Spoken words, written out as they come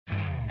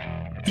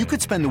You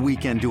could spend the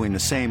weekend doing the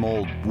same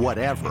old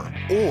whatever,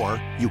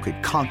 or you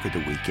could conquer the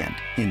weekend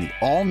in the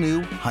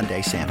all-new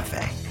Hyundai Santa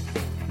Fe.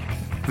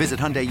 Visit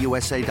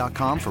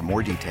HyundaiUSA.com for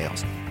more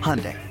details.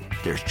 Hyundai,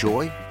 there's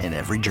joy in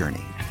every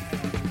journey.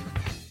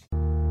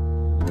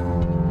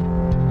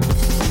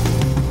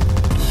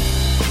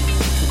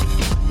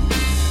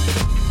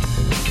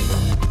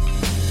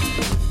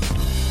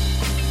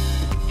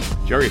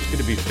 Jerry, it's good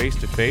to be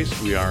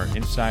face-to-face. We are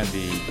inside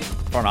the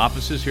front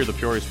offices here at the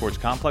Peoria Sports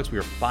Complex. We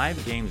are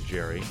 5 games,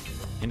 Jerry,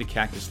 into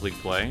Cactus League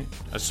play.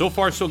 So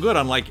far, so good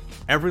on like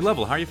every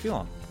level. How are you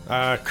feeling?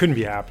 Couldn't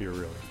be happier,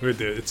 really.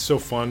 It's so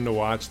fun to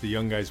watch the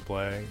young guys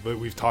play. But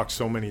we've talked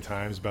so many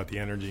times about the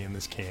energy in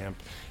this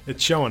camp.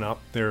 It's showing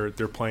up. They're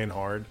playing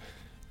hard.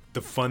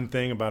 The fun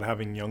thing about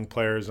having young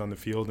players on the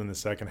field in the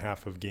second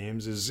half of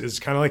games is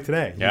kind of like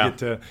today.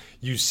 Yeah.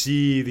 You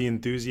see the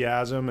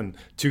enthusiasm, and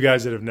 2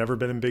 guys that have never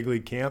been in big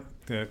league camp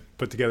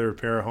put together a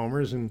pair of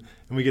homers, and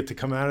we get to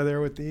come out of there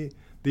with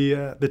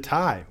the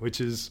tie, which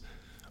is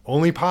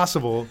only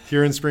possible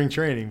here in spring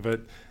training.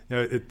 But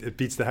it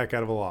beats the heck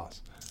out of a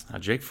loss.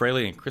 Jake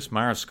Fraley and Chris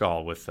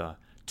Mariscal with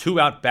 2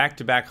 out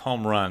back-to-back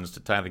home runs to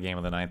tie the game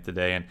of the ninth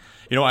today. And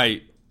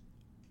I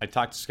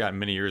talked to Scott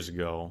many years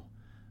ago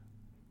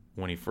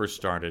when he first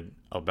started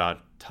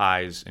about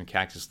ties in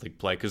Cactus League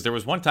play, because there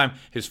was one time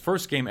his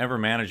first game ever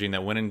managing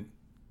that went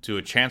into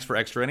a chance for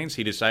extra innings.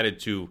 He decided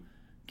to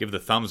give the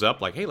thumbs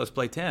up, like, hey, let's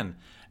play 10.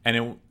 And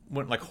it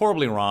went like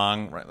horribly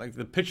wrong, right? Like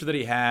the pitcher that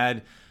he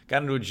had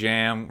got into a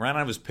jam, ran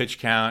out of his pitch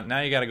count. Now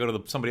you got to go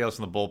to somebody else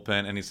in the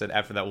bullpen. And he said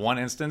after that one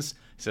instance,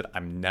 he said,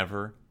 I'm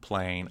never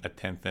playing a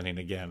 10th inning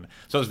again.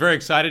 So I was very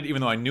excited,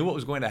 even though I knew what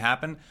was going to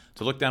happen,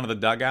 to look down to the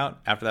dugout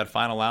after that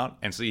final out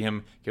and see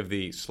him give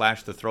the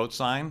slash the throat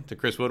sign to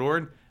Chris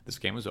Woodward. This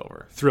game was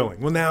over.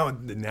 Thrilling. Well,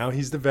 now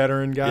he's the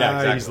veteran guy. Yeah,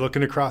 exactly. He's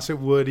looking across at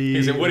Woody.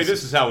 He said, Woody,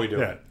 this is how we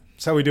do it.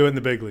 It's how we do it in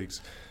the big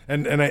leagues.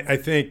 And I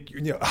think,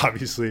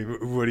 obviously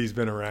Woody's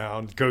been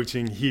around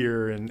coaching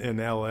here in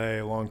L.A.,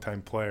 a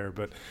longtime player,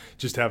 but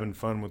just having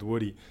fun with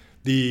Woody.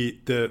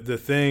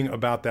 The thing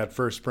about that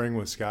first spring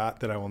with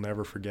Scott that I will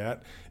never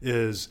forget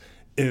is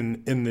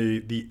in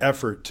the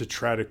effort to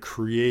try to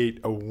create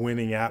a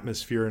winning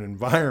atmosphere and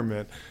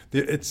environment.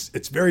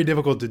 It's very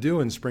difficult to do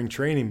in spring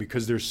training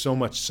because there's so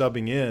much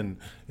subbing in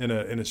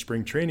a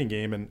spring training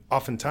game, and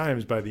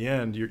oftentimes by the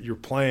end you're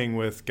playing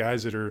with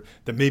guys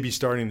that may be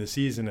starting the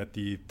season at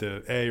the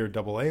A or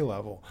AA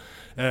level,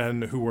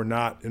 and who were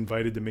not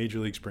invited to Major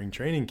League spring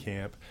training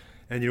camp.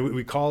 And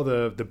we call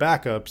the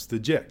backups the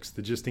JICs,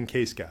 the just in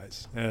case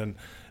guys. And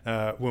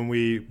when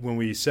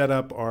we set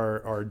up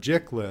our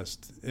JIC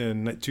list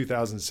in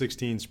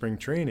 2016 spring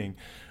training,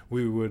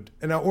 we would,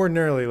 and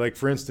ordinarily, like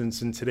for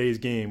instance, in today's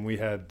game, we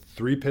had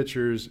 3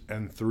 pitchers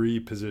and 3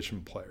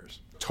 position players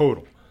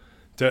total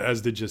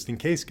as the just in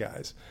case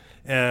guys.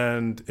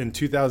 And in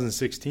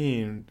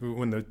 2016,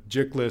 when the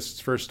JIC lists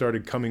first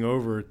started coming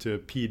over to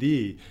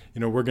PD,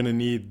 we're going to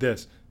need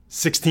this.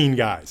 16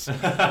 guys.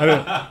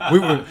 We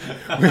were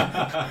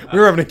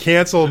having to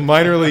cancel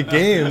minor league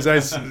games. I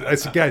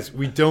said, guys,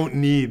 we don't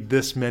need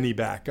this many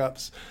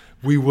backups.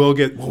 We will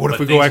get. What if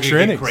we go extra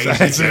innings?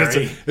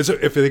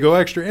 If they go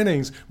extra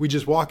innings, we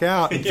just walk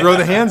out and throw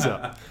the hands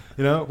up.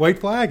 White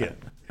flag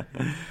it.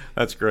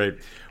 That's great.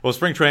 Well,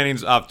 spring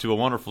training's off to a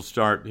wonderful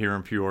start here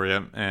in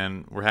Peoria,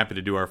 and we're happy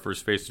to do our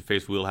first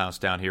face-to-face Wheelhouse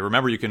down here.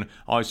 Remember, you can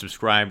always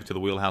subscribe to the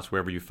Wheelhouse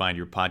wherever you find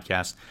your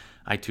podcast.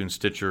 iTunes,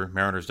 Stitcher,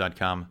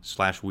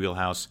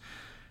 Mariners.com/Wheelhouse.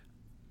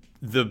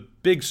 The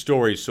big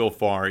story so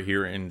far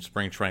here in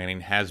spring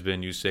training has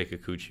been Yusei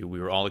Kikuchi. We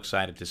were all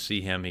excited to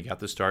see him. He got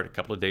the start a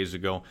couple of days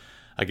ago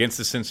against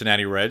the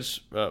Cincinnati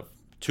Reds.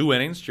 2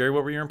 innings. Jerry,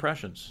 what were your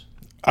impressions?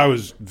 I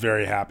was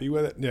very happy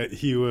with it.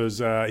 He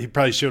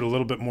probably showed a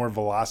little bit more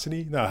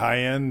velocity, the high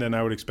end, than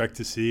I would expect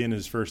to see in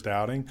his first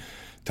outing.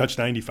 Touched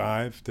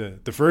 95.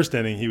 The first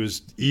inning, he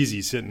was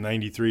easy, sitting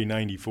 93,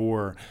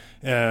 94,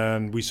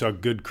 and we saw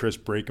good,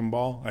 crisp breaking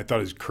ball. I thought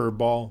his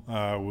curveball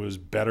was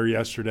better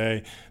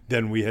yesterday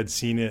than we had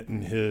seen it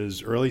in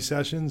his early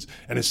sessions,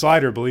 and his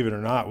slider, believe it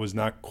or not, was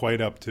not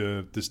quite up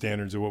to the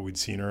standards of what we'd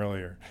seen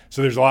earlier.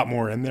 So there's a lot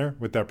more in there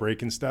with that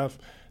breaking stuff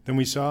than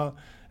we saw.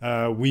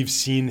 We've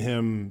seen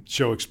him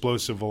show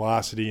explosive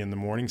velocity in the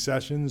morning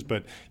sessions,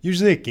 but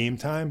usually at game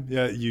time,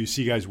 you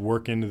see guys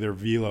work into their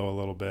velo a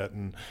little bit.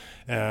 And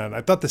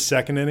I thought the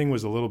second inning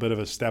was a little bit of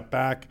a step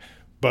back,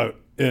 but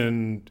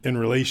in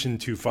relation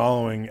to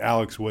following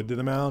Alex Wood to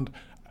the mound,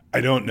 I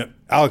don't know.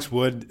 Alex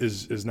Wood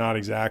is not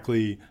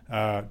exactly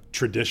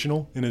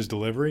traditional in his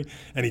delivery,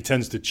 and he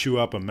tends to chew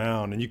up a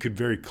mound. And you could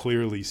very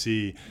clearly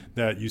see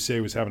that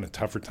Yusei was having a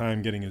tougher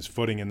time getting his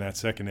footing in that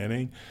second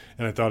inning,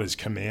 and I thought his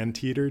command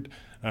teetered.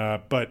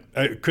 But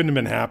I couldn't have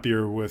been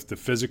happier with the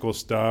physical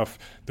stuff,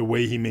 the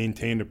way he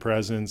maintained a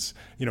presence.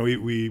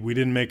 We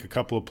didn't make a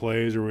couple of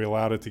plays, or we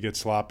allowed it to get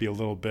sloppy a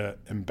little bit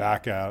and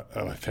back out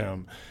of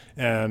him.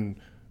 And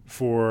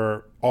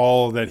for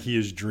all that he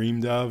has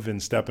dreamed of in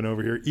stepping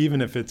over here,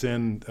 even if it's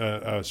in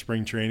a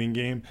spring training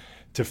game,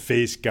 to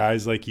face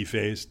guys like he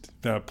faced,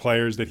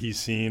 players that he's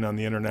seen on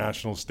the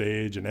international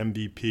stage, an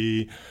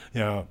MVP,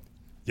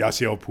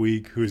 Yasiel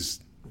Puig, who's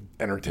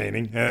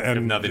entertaining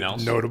and nothing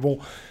else.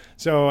 Notable.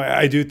 So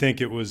I do think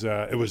it was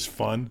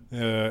fun.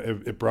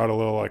 It brought a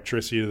little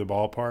electricity to the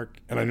ballpark.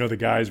 And I know the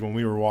guys, when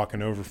we were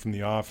walking over from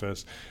the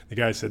office, the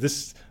guys said,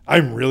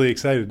 I'm really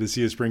excited to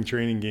see a spring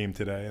training game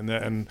today.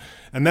 And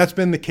that's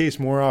been the case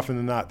more often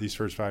than not these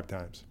first 5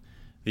 times.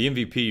 The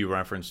MVP you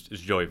referenced is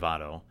Joey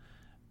Votto.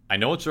 I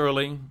know it's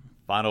early.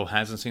 Votto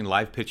hasn't seen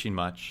live pitching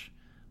much,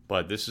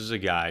 but this is a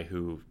guy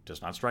who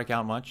does not strike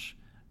out much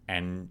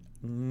and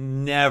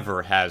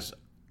never has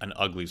an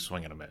ugly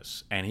swing and a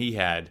miss. And he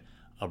had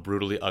a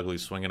brutally ugly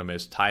swing and a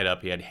miss, tied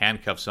up. He had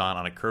handcuffs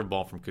on a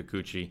curveball from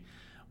Kikuchi.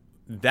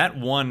 That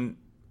one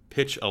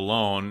pitch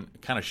alone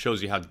kind of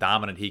shows you how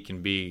dominant he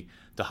can be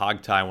to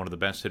hogtie one of the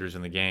best hitters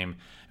in the game.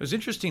 It was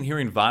interesting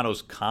hearing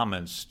Votto's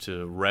comments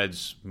to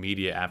Reds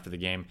media after the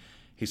game.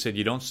 He said,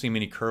 you don't see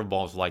many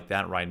curveballs like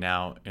that right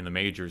now in the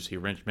majors. He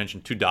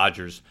mentioned 2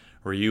 Dodgers,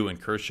 Ryu and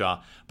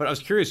Kershaw. But I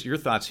was curious, your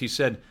thoughts. He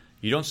said,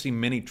 you don't see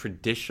many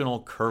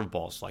traditional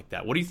curveballs like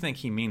that. What do you think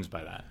he means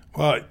by that?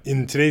 Well,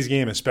 in today's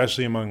game,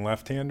 especially among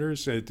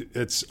left-handers,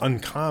 it's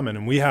uncommon.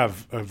 And we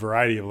have a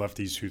variety of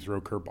lefties who throw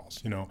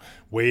curveballs.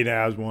 Wade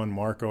has one,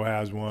 Marco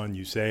has one,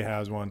 Yusei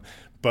has one.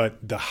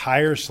 But the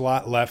higher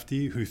slot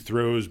lefty who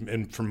throws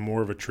from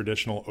more of a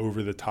traditional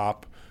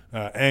over-the-top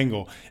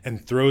angle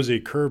and throws a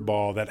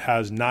curveball that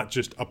has not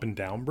just up and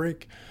down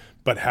break,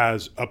 but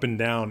has up and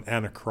down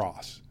and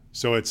across.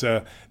 So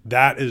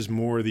that is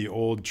more the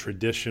old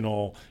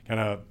traditional kind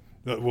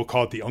of, we'll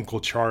call it the Uncle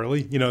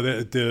Charlie,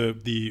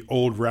 the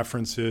old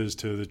references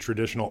to the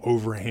traditional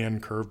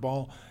overhand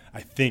curveball.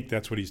 I think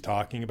that's what he's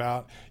talking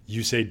about.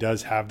 Yusei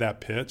does have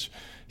that pitch.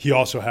 He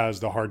also has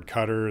the hard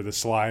cutter, the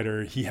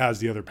slider. He has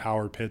the other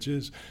power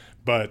pitches.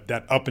 But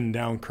that up and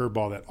down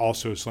curveball that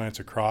also slants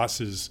across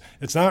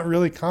it's not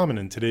really common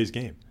in today's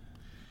game.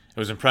 It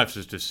was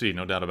impressive to see,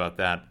 no doubt about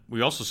that.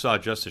 We also saw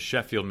Justice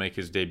Sheffield make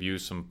his debut.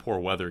 Some poor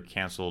weather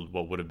canceled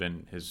what would have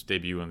been his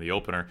debut in the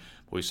opener.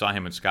 But we saw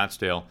him in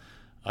Scottsdale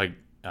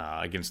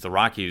against the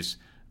Rockies.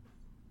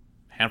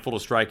 Handful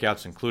of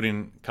strikeouts,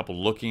 including a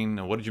couple looking.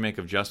 What did you make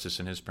of Justice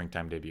in his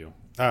springtime debut?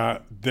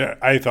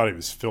 I thought he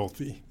was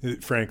filthy,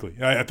 frankly.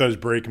 I thought his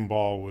breaking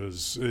ball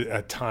was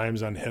at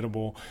times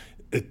unhittable.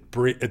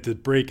 The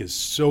break is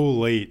so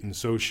late and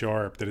so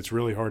sharp that it's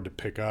really hard to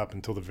pick up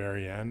until the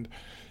very end.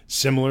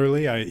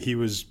 Similarly, he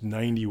was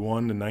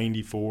 91 to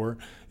 94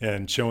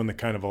 and showing the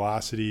kind of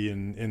velocity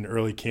in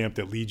early camp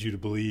that leads you to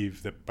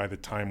believe that by the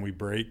time we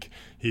break,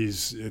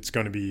 it's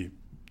going to be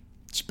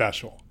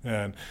special.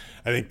 And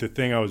I think the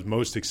thing I was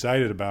most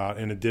excited about,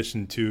 in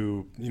addition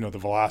to the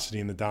velocity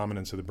and the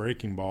dominance of the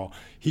breaking ball,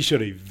 he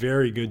showed a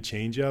very good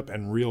changeup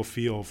and real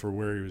feel for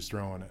where he was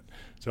throwing it.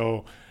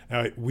 So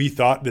we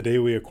thought the day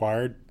we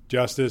acquired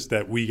Justice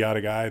that we got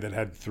a guy that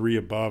had 3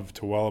 above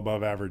to well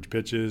above average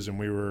pitches, and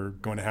we were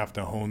going to have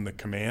to hone the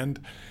command.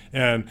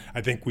 And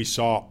I think we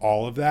saw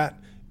all of that,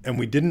 and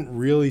we didn't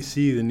really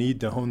see the need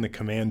to hone the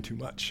command too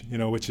much,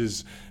 which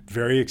is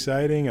very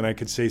exciting. And I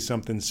could say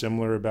something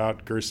similar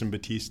about Gerson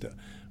Batista.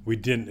 We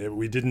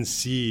didn't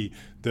see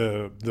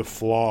the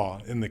flaw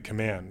in the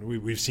command.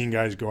 We've seen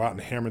guys go out and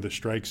hammer the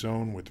strike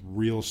zone with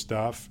real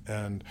stuff,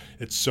 and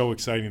it's so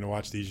exciting to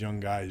watch these young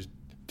guys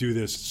do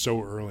this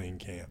so early in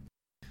camp.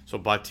 So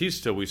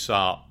Bautista, we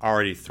saw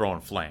already throwing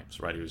flames,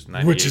 right? He was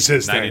 98, which is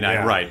his 99, thing,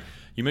 yeah. Right.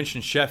 You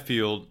mentioned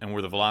Sheffield and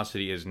where the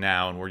velocity is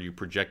now and where you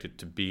project it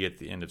to be at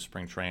the end of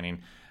spring training.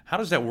 How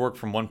does that work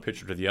from one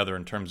pitcher to the other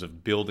in terms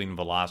of building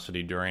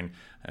velocity during,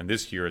 and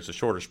this year it's a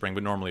shorter spring,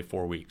 but normally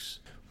 4 weeks?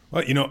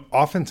 Well,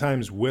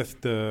 oftentimes with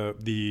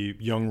the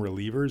young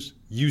relievers,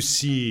 you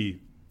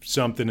see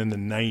something in the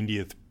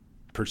 90th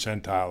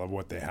percentile of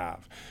what they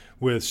have.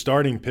 With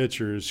starting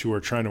pitchers who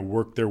are trying to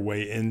work their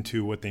way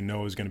into what they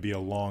know is going to be a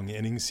long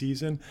inning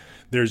season,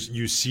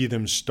 you see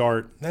them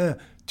start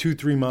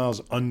 2-3 miles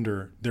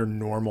under their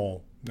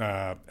normal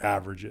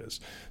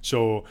averages.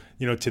 So,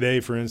 today,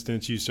 for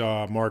instance, you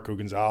saw Marco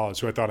Gonzalez,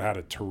 who I thought had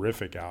a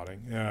terrific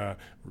outing,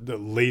 the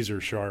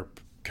laser sharp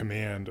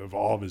command of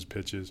all of his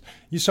pitches.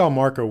 You saw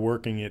Marco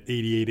working at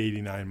 88,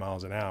 89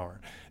 miles an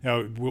hour.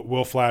 Now,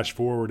 we'll flash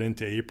forward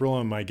into April,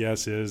 and my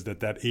guess is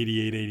that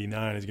 88,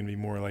 89 is going to be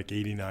more like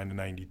 89 to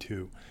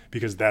 92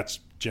 because that's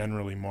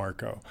generally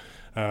Marco.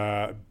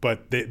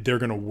 But they're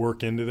going to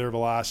work into their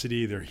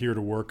velocity. They're here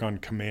to work on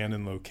command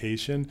and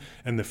location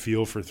and the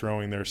feel for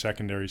throwing their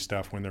secondary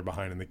stuff when they're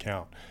behind in the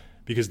count,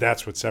 because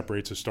that's what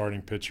separates a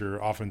starting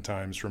pitcher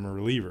oftentimes from a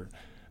reliever.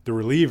 The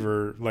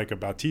reliever, like a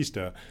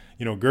Bautista,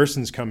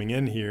 Gerson's coming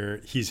in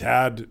here. He's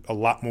had a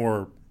lot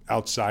more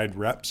outside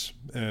reps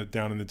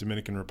down in the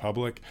Dominican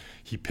Republic.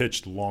 He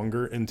pitched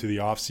longer into the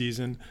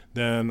offseason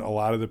than a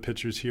lot of the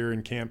pitchers here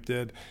in camp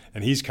did.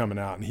 And he's coming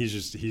out and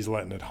he's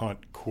letting it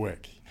hunt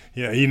quick.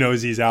 Yeah, he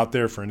knows he's out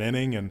there for an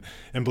inning. And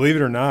believe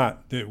it or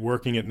not,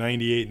 working at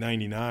 98,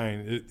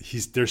 99,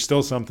 there's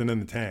still something in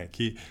the tank.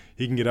 He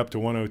can get up to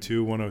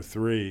 102,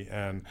 103.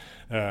 And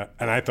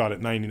I thought at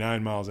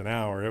 99 miles an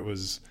hour, it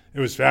was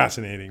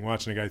fascinating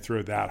watching a guy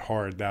throw that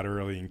hard that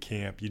early in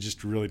camp. You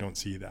just really don't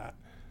see that.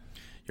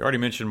 You already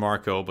mentioned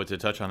Marco, but to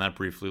touch on that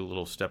briefly a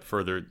little step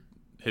further,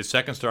 his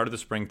second start of the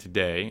spring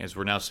today, as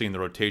we're now seeing the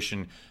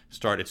rotation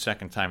start its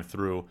second time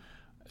through.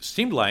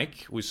 Seemed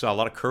like we saw a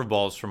lot of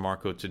curveballs from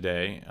Marco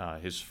today.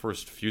 His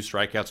first few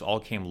strikeouts all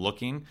came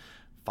looking.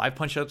 5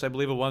 punch-outs, I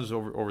believe it was,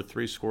 over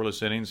 3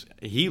 scoreless innings.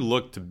 He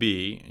looked to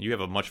be, you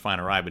have a much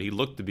finer eye, but he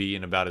looked to be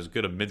in about as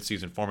good a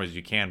midseason form as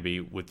you can be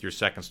with your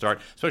second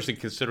start, especially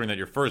considering that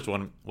your first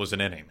one was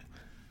an inning.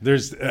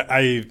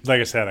 Like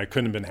I said, I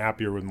couldn't have been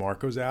happier with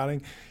Marco's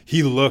outing.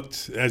 He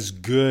looked as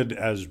good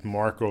as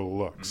Marco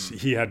looks. Mm-hmm.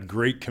 He had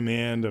great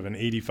command of an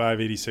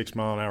 85, 86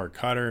 mile an hour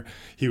cutter.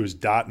 He was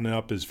dotting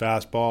up his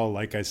fastball,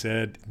 like I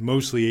said,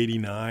 mostly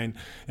 89,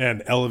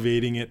 and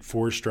elevating it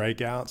 4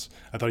 strikeouts.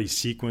 I thought he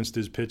sequenced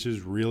his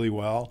pitches really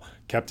well,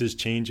 kept his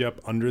changeup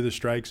under the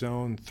strike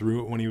zone, threw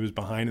it when he was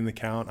behind in the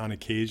count on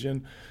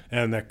occasion.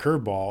 And that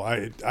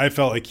curveball, I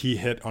felt like he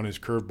hit on his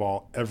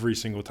curveball every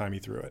single time he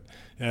threw it.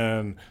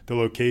 And the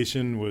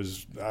location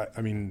was,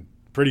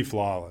 pretty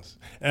flawless.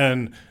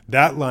 And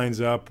that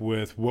lines up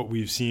with what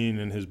we've seen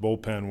in his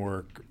bullpen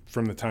work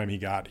from the time he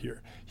got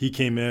here. He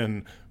came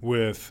in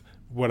with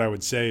what I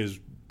would say is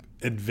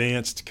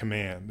advanced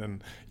command.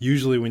 And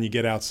usually when you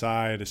get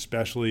outside,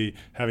 especially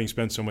having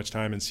spent so much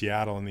time in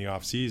Seattle in the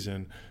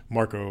offseason,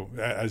 Marco,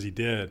 as he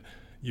did,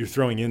 you're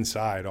throwing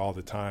inside all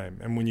the time.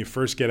 And when you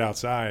first get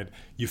outside,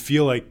 you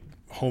feel like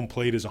home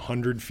plate is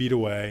 100 feet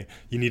away.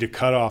 You need a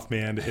cutoff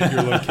man to hit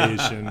your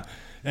location.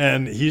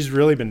 And he's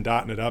really been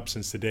dotting it up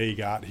since the day he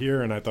got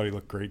here, and I thought he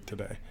looked great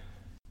today.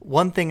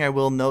 One thing I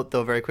will note,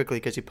 though, very quickly,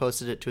 because he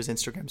posted it to his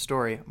Instagram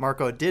story,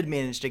 Marco did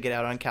manage to get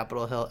out on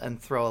Capitol Hill and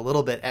throw a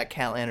little bit at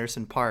Cal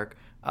Anderson Park,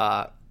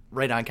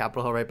 right on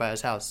Capitol Hill, right by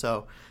his house.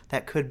 So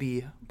that could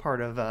be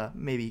part of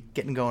maybe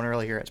getting going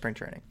early here at spring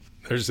training.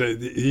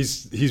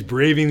 He's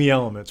braving the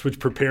elements, which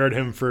prepared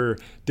him for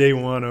day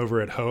one over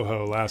at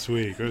Ho-Ho last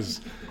week. It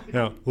was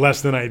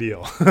less than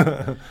ideal. All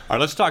right,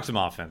 let's talk some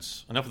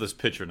offense. Enough of this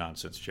pitcher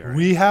nonsense, Jerry.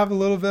 We have a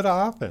little bit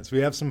of offense. We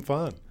have some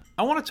fun.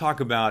 I want to talk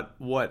about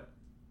what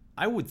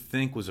I would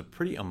think was a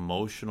pretty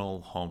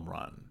emotional home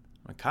run.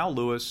 Kyle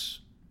Lewis,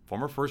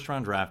 former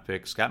first-round draft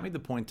pick, Scott made the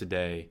point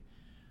today.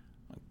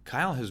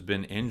 Kyle has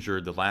been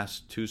injured the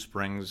last 2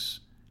 springs,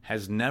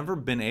 has never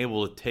been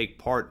able to take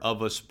part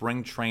of a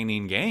spring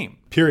training game.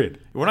 Period.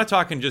 We're not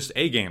talking just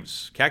A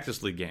games,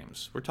 Cactus League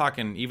games. We're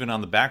talking even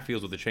on the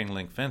backfields with the chain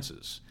link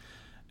fences.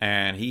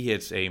 And he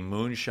hits a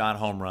moonshot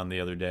home run the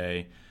other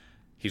day.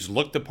 He's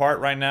looked the part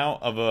right now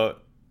of a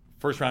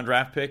first-round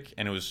draft pick,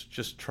 and it was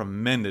just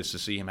tremendous to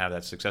see him have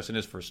that success in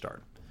his first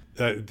start.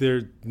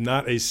 There's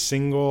not a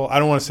single, I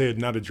don't want to say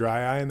not a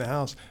dry eye in the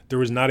house, there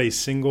was not a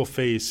single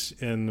face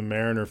in the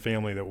Mariner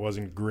family that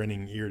wasn't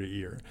grinning ear to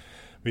ear.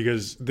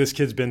 Because this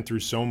kid's been through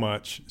so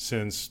much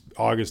since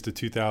August of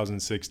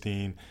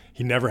 2016.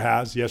 He never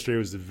has. Yesterday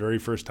was the very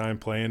first time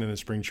playing in a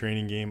spring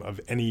training game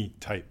of any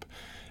type.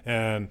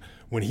 And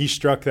when he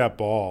struck that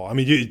ball,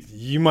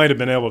 you might have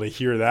been able to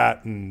hear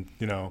that in,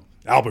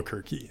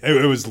 Albuquerque.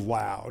 It was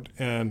loud.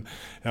 And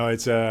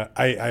it's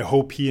I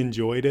hope he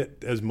enjoyed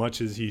it as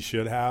much as he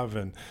should have.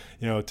 And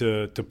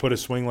to put a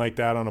swing like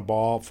that on a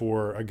ball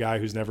for a guy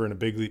who's never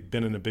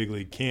been in a big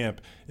league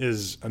camp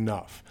is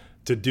enough.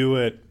 To do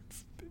it,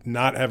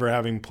 not ever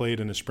having played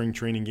in a spring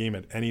training game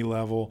at any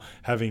level,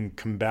 having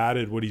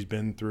combated what he's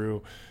been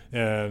through,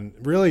 and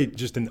really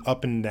just an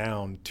up and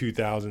down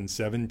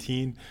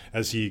 2017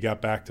 as he got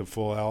back to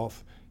full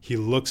health. He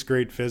looks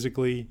great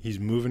physically. He's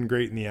moving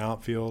great in the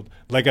outfield.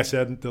 Like I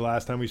said the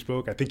last time we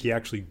spoke, I think he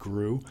actually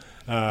grew.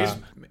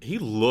 He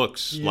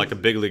looks like a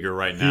big leaguer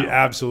right now. He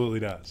absolutely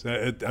does.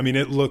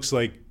 It looks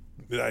like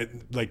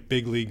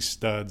big league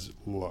studs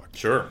look.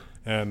 Sure.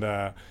 And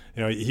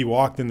he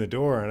walked in the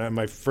door, and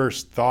my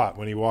first thought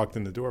when he walked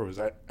in the door was,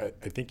 I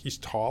think he's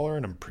taller,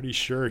 and I'm pretty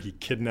sure he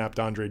kidnapped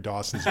Andre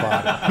Dawson's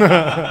body.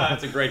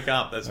 That's a great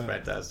comp. That's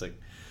fantastic.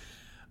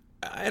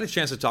 I had a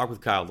chance to talk with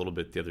Kyle a little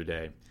bit the other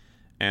day,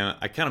 and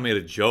I kind of made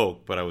a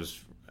joke, but I was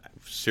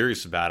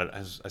serious about it.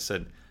 I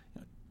said,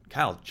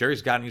 Kyle,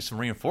 Jerry's gotten you some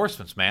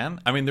reinforcements,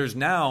 man. There's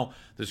now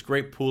this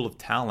great pool of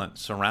talent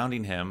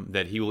surrounding him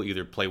that he will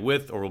either play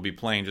with or will be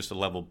playing just a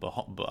level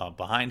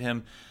behind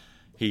him.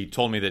 He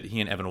told me that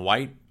he and Evan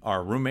White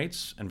are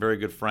roommates and very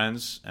good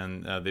friends,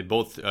 and they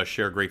both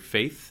share great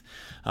faith,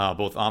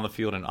 both on the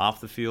field and off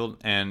the field.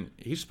 And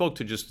he spoke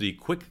to just the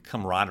quick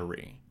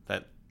camaraderie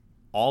that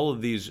all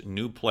of these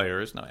new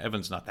players, now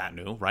Evan's not that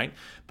new, right?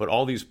 But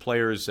all these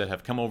players that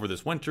have come over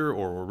this winter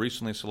or were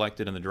recently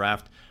selected in the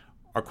draft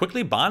are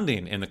quickly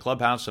bonding in the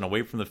clubhouse and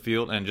away from the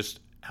field, and just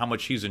how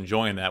much he's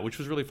enjoying that, which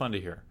was really fun to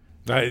hear.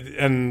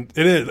 And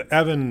it is,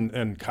 Evan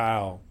and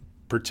Kyle,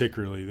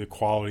 particularly the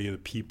quality of the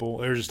people,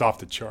 they're just off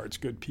the charts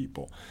good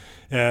people.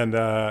 And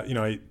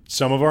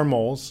some of our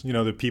moles,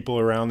 the people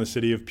around the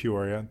city of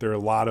Peoria, there are a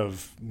lot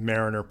of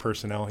Mariner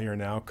personnel here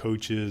now,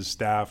 coaches,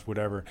 staff,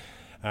 whatever.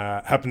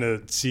 Happened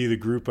to see the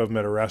group of them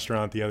at a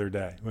restaurant the other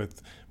day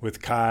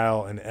with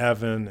Kyle and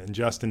Evan and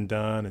Justin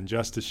Dunn and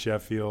Justice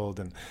Sheffield,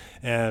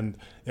 and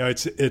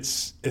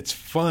it's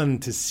fun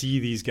to see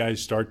these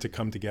guys start to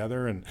come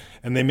together, and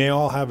they may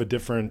all have a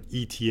different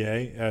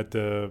ETA at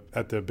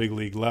the big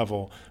league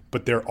level,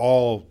 but they're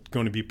all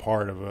going to be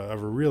part of a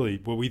really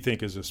what we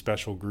think is a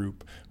special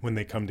group when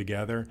they come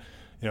together.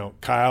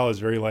 Kyle is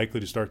very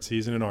likely to start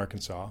season in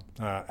Arkansas,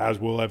 as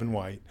will Evan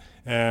White,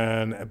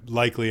 and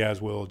likely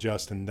as will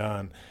Justin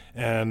Dunn.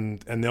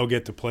 And they'll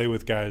get to play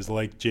with guys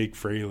like Jake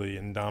Fraley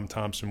and Dom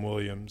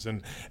Thompson-Williams,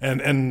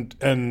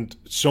 and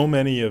so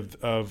many of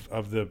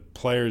the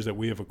players that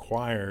we have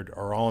acquired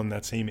are all in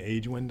that same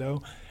age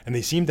window, and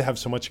they seem to have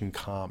so much in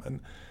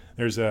common.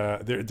 There's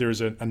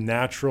a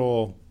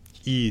natural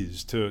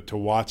ease to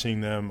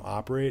watching them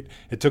operate.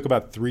 It took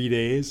about 3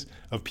 days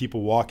of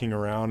people walking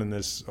around in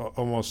this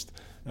almost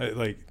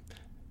like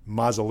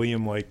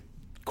mausoleum-like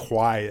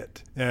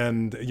quiet,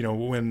 and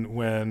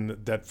when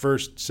that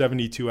first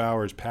 72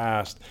 hours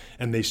passed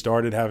and they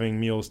started having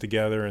meals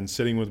together and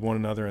sitting with one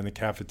another in the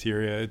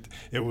cafeteria,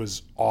 it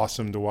was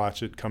awesome to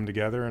watch it come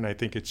together, and I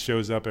think it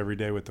shows up every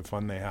day with the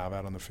fun they have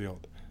out on the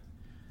field.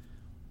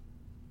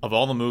 Of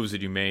all the moves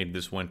that you made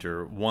this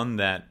winter, one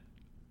that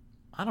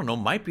I don't know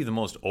might be the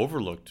most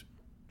overlooked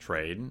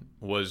trade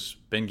was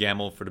Ben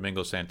Gamel for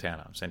Domingo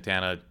Santana.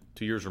 Santana,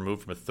 2 years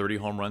removed from a 30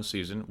 home run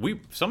season.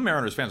 Some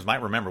Mariners fans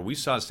might remember we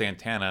saw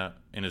Santana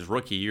in his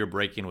rookie year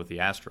breaking with the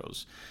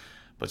Astros.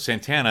 But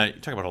Santana, you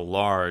talk about a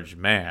large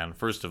man,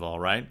 first of all,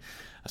 right?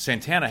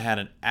 Santana had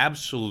an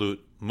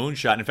absolute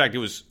moonshot. In fact, it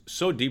was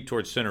so deep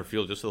towards center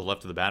field, just to the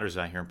left of the batter's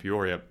eye here in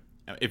Peoria.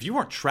 If you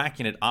weren't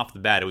tracking it off the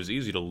bat, it was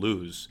easy to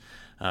lose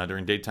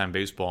during daytime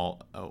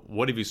baseball.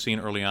 What have you seen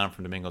early on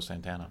from Domingo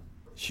Santana?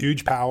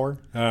 Huge power,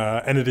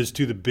 and it is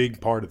to the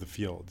big part of the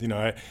field.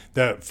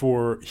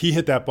 He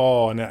hit that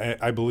ball, and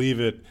I believe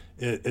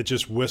it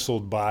just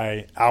whistled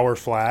by our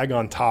flag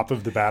on top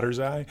of the batter's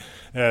eye,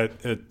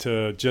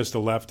 to just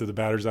the left of the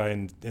batter's eye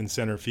in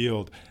center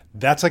field.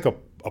 That's like a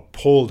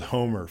pulled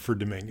homer for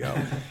Domingo.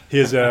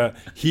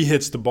 He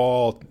hits the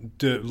ball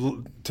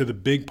to the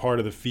big part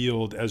of the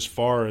field as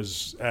far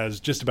as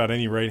just about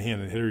any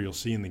right-handed hitter you'll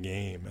see in the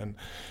game,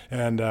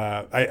 and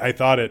I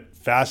thought it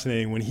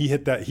fascinating when he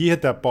hit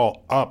that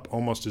ball up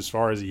almost as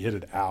far as he hit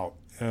it out,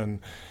 and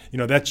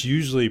that's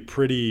usually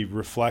pretty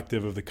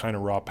reflective of the kind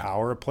of raw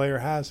power a player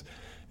has.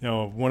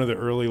 One of the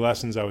early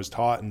lessons I was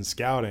taught in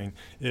scouting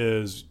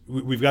is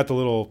we've got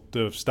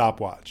the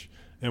stopwatch,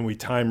 and we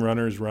time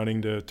runners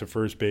running to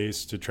first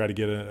base to try to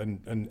get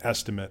an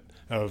estimate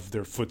of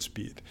their foot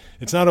speed.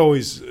 It's not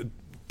always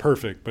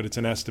perfect, but it's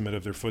an estimate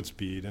of their foot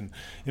speed. And,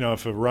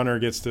 if a runner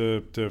gets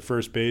to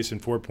first base in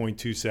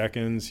 4.2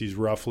 seconds, he's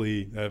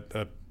roughly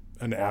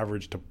an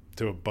average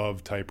to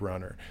above type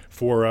runner.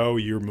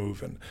 4.0, you're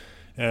moving.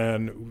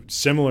 And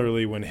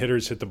similarly, when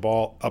hitters hit the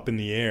ball up in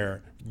the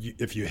air,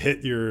 if you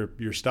hit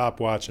your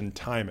stopwatch and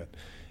time it,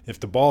 if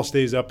the ball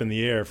stays up in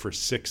the air for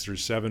 6 or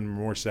 7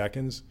 more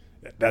seconds,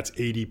 that's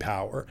 80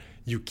 power.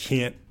 You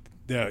can't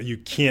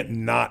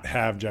not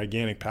have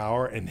gigantic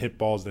power and hit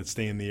balls that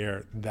stay in the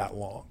air that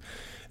long.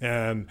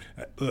 And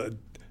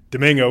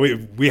Domingo,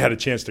 we had a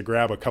chance to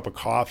grab a cup of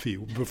coffee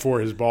before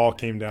his ball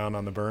came down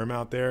on the berm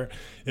out there.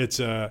 It's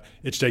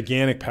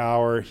gigantic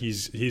power.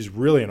 He's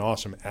really an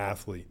awesome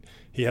athlete.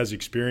 He has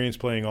experience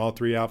playing all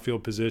 3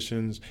 outfield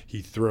positions.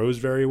 He throws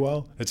very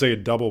well. It's like a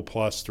double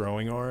plus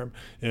throwing arm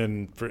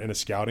in a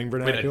scouting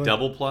vernacular. Wait, a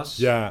double plus?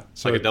 Yeah.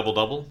 So like a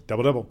double-double?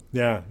 Double.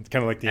 Yeah. It's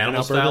kind of like the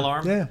animal-style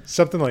arm? Yeah,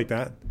 something like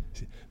that.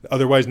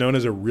 Otherwise known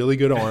as a really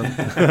good arm.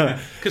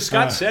 Because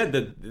Scott said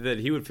that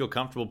he would feel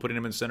comfortable putting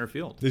him in center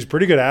field. He's a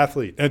pretty good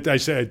athlete. I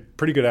say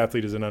pretty good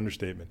athlete is an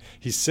understatement.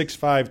 He's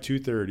 6'5",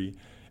 230,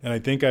 and I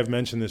think I've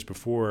mentioned this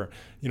before.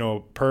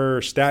 Per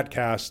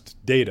StatCast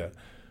data,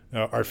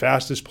 our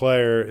fastest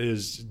player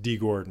is D.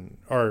 Gordon.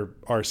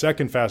 Our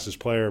second fastest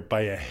player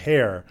by a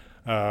hair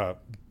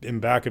in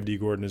back of D.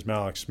 Gordon is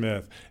Malik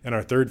Smith. And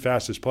our third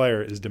fastest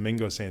player is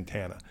Domingo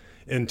Santana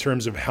in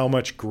terms of how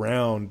much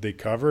ground they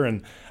cover.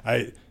 And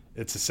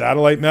it's a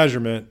satellite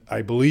measurement.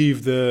 I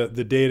believe the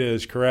data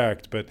is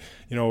correct. But,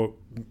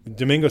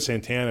 Domingo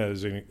Santana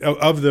is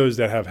of those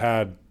that have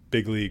had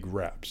big league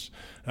reps.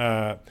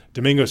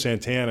 Domingo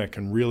Santana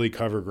can really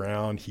cover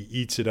ground. He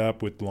eats it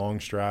up with long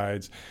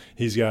strides.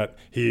 In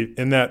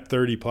that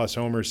 30-plus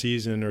homer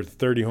season or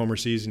 30 homer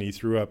season he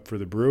threw up for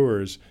the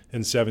Brewers in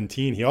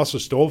 2017, he also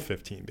stole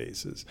 15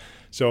 bases.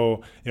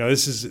 So,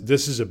 this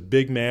is a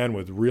big man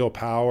with real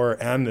power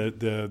and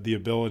the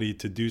ability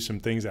to do some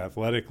things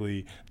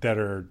athletically that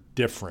are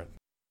different.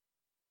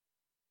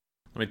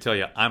 Let me tell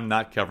you, I'm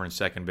not covering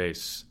second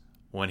base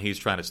when he's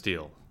trying to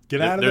steal. Get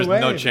out of the way.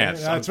 There's no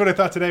chance. That's what I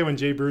thought today when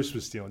Jay Bruce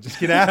was stealing. Just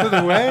get out of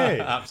the way.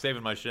 I'm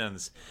saving my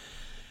shins.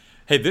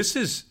 Hey, this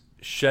is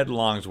Shed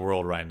Long's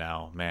world right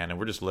now, man, and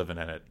we're just living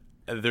in it.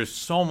 There's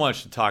so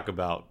much to talk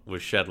about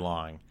with Shed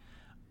Long.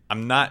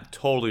 I'm not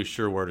totally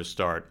sure where to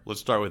start. Let's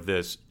start with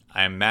this.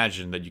 I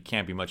imagine that you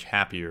can't be much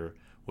happier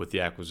with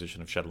the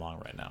acquisition of Shed Long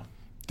right now.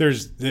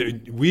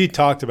 we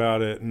talked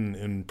about it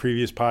in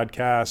previous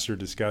podcasts or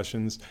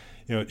discussions.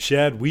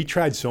 Shed, we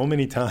tried so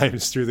many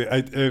times through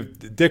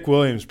Dick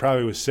Williams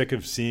probably was sick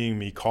of seeing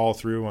me call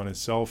through on his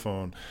cell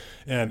phone.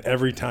 And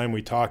every time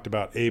we talked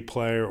about a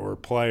player or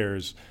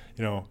players,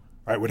 all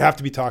right, would have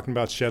to be talking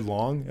about Shed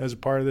Long as a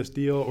part of this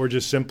deal, or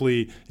just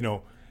simply,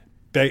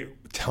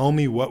 tell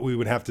me what we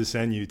would have to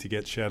send you to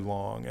get Shed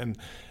Long. And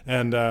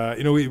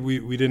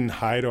we didn't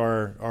hide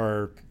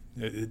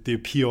the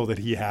appeal that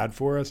he had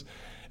for us.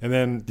 And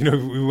then,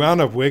 we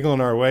wound up wiggling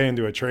our way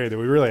into a trade that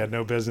we really had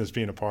no business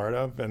being a part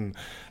of. And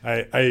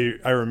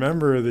I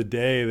remember the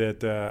day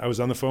that I was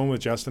on the phone with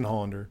Justin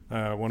Hollander,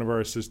 one of our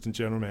assistant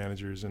general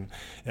managers.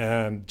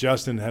 And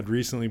Justin had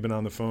recently been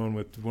on the phone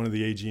with one of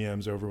the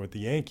AGMs over with the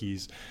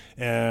Yankees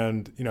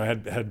and,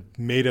 had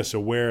made us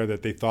aware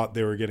that they thought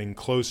they were getting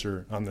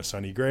closer on the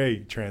Sonny Gray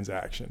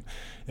transaction.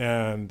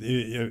 And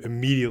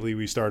immediately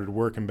we started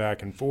working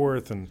back and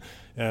forth and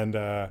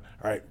all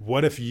right,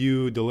 what if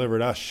you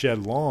delivered us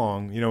Shed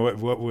Long?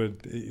 What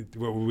would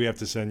we have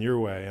to send your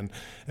way?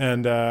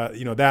 And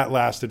that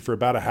lasted for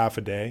about a half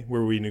a day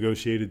where we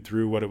negotiated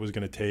through what it was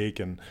going to take.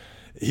 And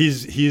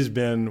he's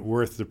been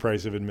worth the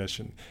price of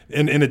admission.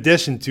 And in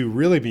addition to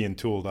really being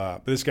tooled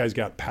up, this guy's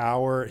got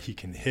power. He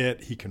can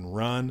hit. He can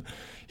run.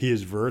 He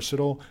is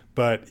versatile,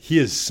 but he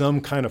is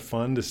some kind of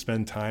fun to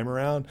spend time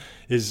around.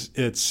 He's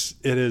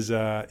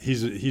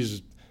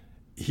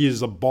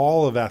a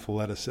ball of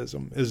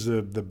athleticism is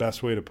the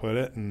best way to put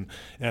it, and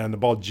the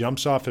ball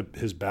jumps off at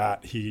his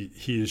bat. He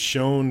has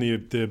shown the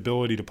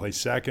ability to play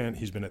second.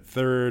 He's been at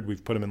third.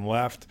 We've put him in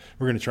left.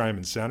 We're going to try him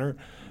in center.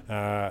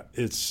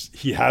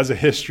 He has a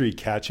history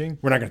catching.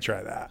 We're not going to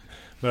try that,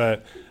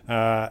 but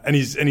and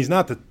he's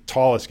not the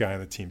tallest guy on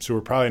the team, so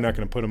we're probably not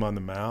going to put him on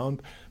the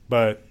mound,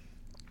 but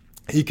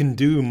he can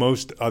do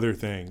most other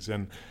things.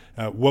 And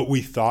what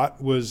we thought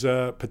was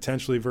a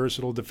potentially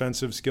versatile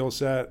defensive skill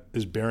set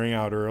is bearing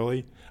out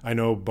early. I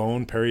know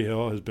Bone Perry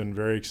Hill has been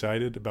very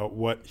excited about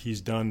what he's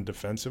done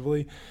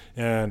defensively,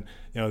 and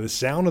the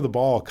sound of the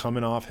ball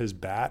coming off his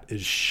bat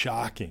is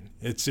shocking.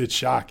 It's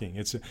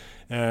shocking.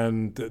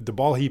 And the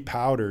ball he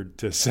powdered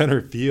to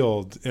center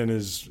field in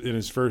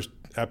his first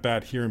at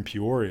bat here in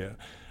Peoria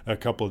a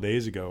couple of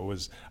days ago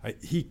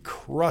he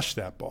crushed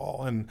that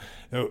ball. And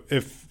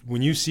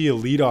when you see a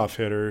leadoff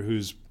hitter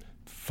who's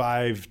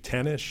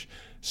 5'10"ish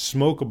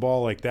smoke a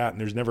ball like that, and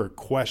there's never a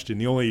question,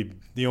 the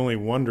only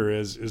wonder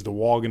is the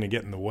wall going to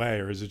get in the way,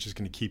 or is it just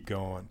going to keep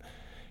going?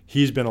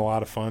 He's been a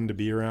lot of fun to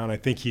be around. I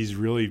think he's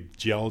really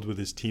gelled with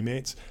his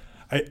teammates.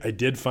 I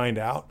did find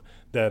out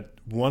that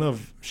one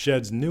of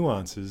Shed's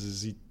nuances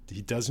is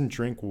he doesn't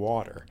drink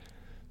water.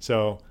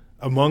 So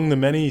among the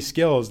many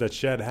skills that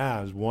Shed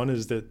has, one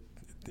is that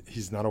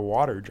he's not a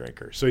water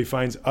drinker. So he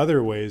finds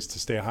other ways to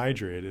stay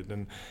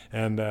hydrated,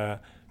 and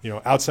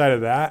outside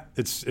of that,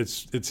 it's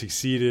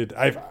exceeded.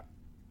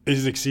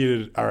 It's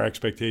exceeded our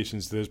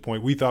expectations to this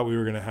point. We thought we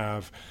were going to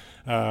have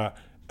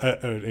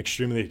an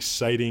extremely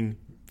exciting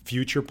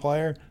future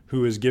player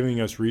who is giving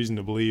us reason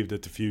to believe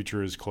that the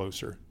future is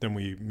closer than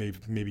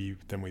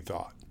we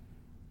thought.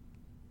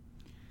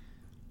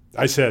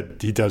 I said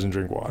he doesn't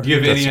drink water. Do you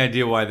have any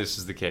idea why this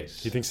is the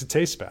case? He thinks it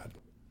tastes bad.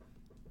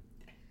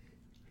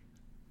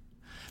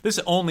 This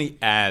only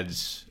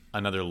adds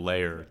another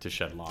layer to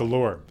Shed Long. The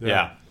lore.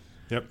 Yeah.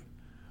 Yep.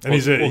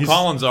 And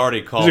Colin's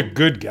already called. He's a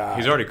good guy.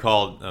 He's already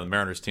called the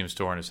Mariners team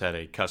store and has had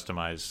a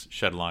customized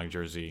Shed Long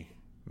jersey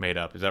made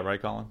up. Is that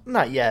right, Colin?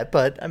 Not yet,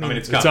 but I mean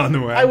it's on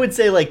the way. I would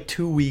say like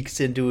 2 weeks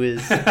into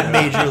his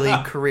major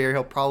league career,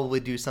 he'll probably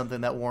do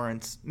something that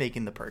warrants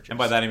making the purchase. And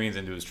by that he means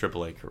into his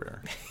AAA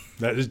career.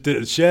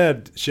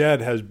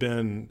 Shed has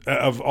been,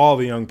 of all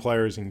the young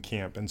players in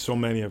camp, and so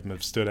many of them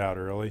have stood out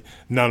early,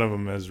 none of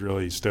them has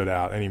really stood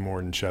out any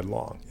more than Shed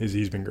Long.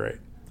 He's been great.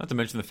 Not to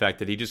mention the fact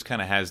that he just kind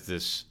of has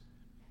this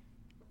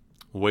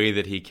way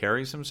that he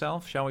carries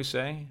himself, shall we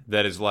say,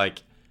 that is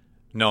like,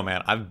 no,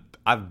 man,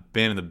 I've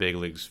been in the big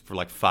leagues for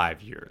like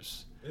 5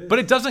 years. But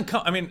it doesn't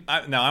come. I mean,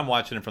 now I'm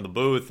watching him from the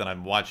booth and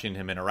I'm watching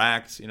him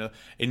interact.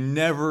 It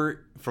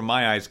never, from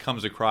my eyes,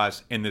 comes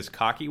across in this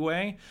cocky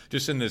way.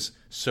 Just in this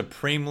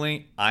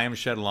supremely, I am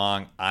Shed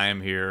Long. I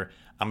am here.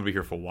 I'm gonna be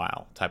here for a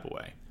while type of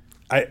way.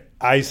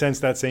 I sense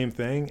that same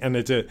thing, and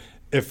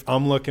if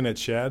I'm looking at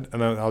Shed,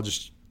 and I'll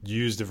just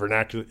use the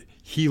vernacular,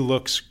 he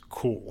looks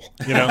cool.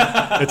 He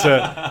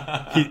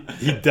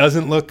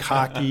doesn't look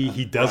cocky.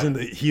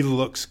 He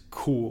looks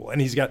cool, and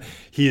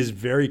he is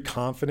very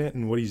confident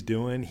in what he's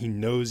doing. He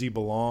knows he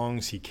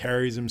belongs. He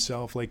carries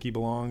himself like he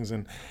belongs,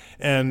 and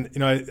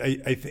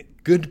I think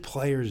good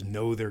players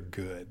know they're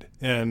good,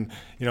 and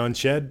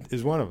Shed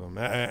is one of them.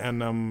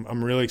 And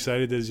I'm really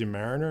excited as a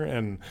Mariner,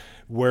 and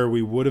where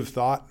we would have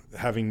thought,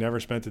 having never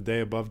spent a day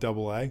above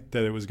AA,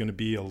 that it was going to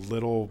be a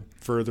little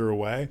further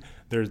away.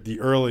 There's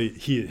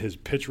his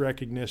pitch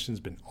recognition's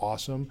been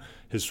awesome.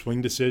 His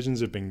swing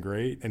decisions have been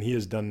great, and he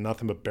has done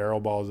nothing but barrel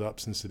balls up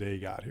since the day he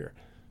got here.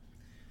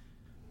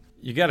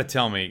 You got to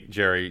tell me,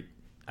 Jerry.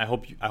 I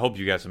hope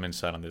you got some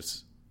insight on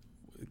this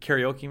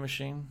karaoke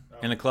machine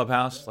in the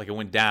clubhouse. Like, it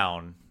went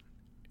down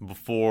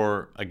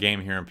before a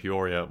game here in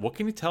Peoria. What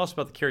can you tell us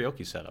about the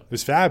karaoke setup? It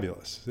was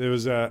fabulous. It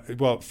was,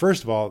 well,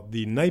 first of all,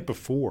 the night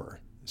before,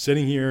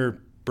 sitting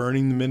here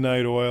burning the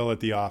midnight oil at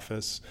the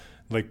office,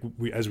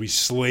 as we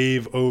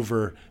slave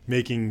over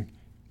making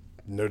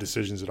no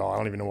decisions at all. I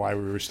don't even know why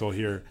we were still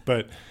here.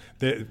 But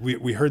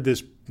we heard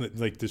this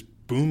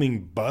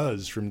booming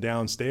buzz from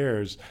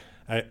downstairs.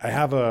 I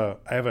have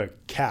a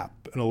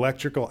cap, an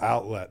electrical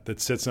outlet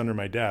that sits under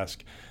my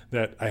desk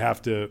that I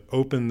have to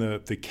open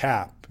the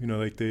cap,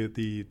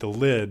 the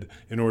lid,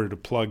 in order to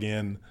plug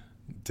in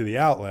to the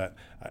outlet.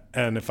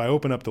 And if I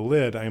open up the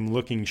lid, I'm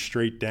looking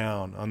straight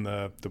down on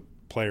the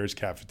players'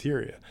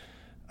 cafeteria.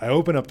 I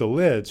open up the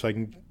lid so I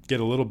can get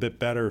a little bit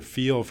better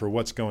feel for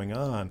what's going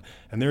on.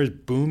 And there's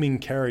booming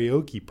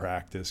karaoke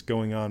practice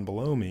going on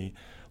below me.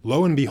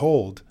 Lo and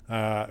behold,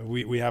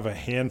 we have a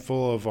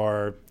handful of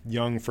our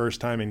young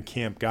first-time in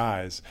camp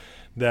guys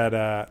that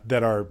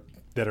are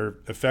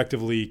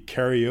effectively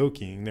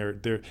karaokeing.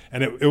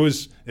 And it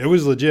was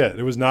legit.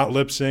 It was not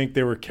lip sync.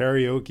 They were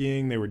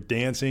karaokeing. They were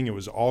dancing. It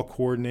was all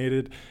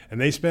coordinated. And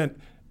they spent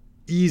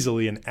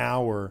easily an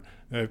hour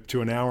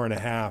to an hour and a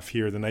half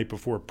here the night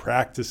before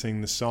practicing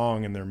the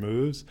song and their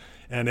moves,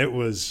 and it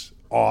was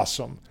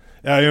awesome.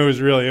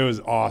 It was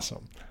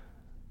awesome.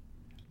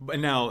 But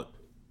now,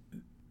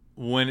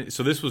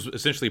 so this was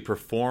essentially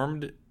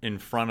performed in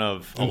front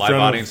of a live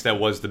audience that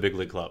was the Big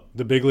League Club.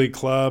 The Big League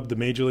Club, the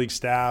Major League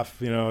staff,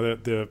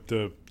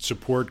 the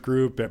support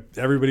group,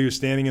 everybody was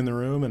standing in the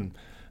room, and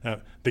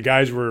the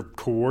guys were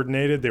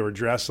coordinated. They were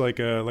dressed like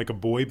a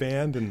boy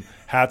band, and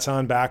hats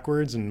on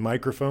backwards, and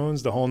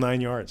microphones, the whole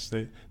 9 yards.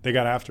 They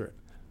got after it.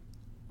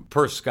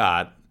 Per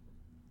Scott,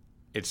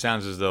 it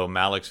sounds as though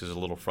Malix is a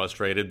little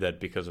frustrated that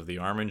because of the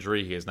arm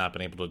injury, he has not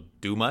been able to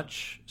do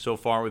much so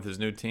far with his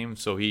new team.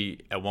 So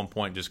he, at one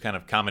point, just kind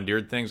of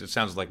commandeered things. It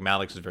sounds like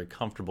Malix is very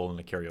comfortable in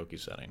the karaoke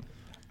setting.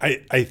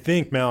 I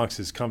think Malix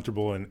is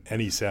comfortable in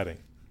any setting.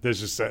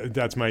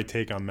 That's my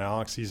take on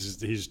Malix.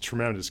 He's a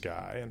tremendous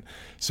guy and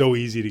so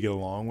easy to get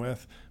along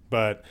with.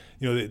 But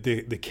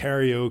the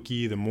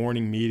karaoke, the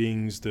morning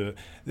meetings,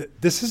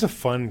 this is a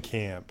fun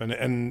camp, and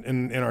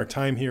in our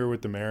time here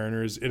with the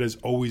Mariners, it has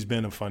always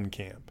been a fun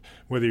camp.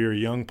 Whether you're a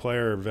young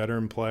player or a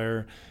veteran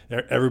player,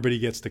 everybody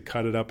gets to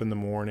cut it up in the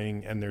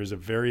morning, and there's a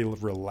very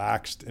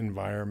relaxed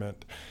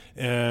environment.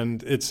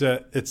 And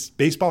it's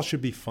baseball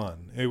should be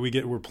fun.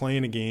 We're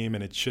playing a game,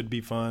 and it should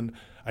be fun.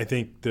 I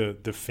think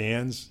the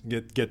fans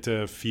get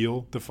to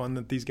feel the fun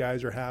that these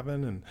guys are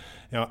having, and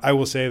I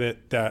will say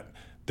that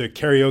the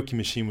karaoke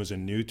machine was a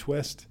new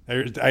twist,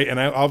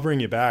 I'll bring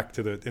you back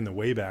to the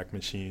Wayback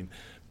Machine.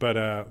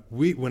 But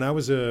when I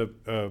was a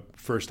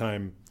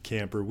first-time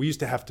camper, we used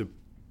to have to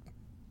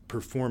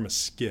perform a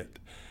skit.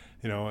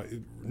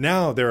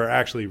 Now there are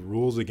actually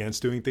rules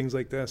against doing things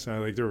like this.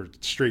 There were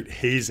straight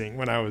hazing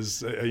when I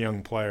was a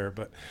young player.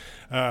 But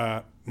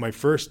my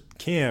first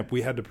camp,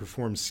 we had to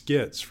perform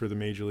skits for the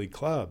Major League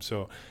Club.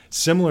 So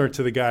similar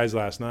to the guys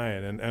last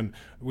night, and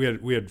we had a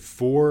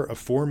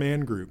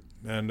 4-man group,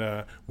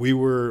 and we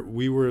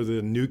were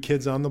the new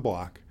kids on the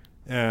block,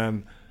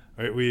 and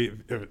it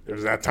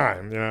was that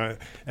time,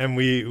 and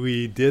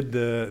we did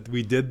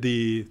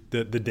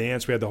the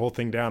dance. We had the whole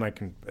thing down. I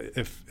can,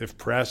 if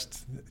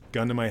pressed,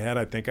 gun to my head,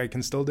 I think I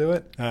can still do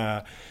it.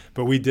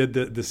 But we did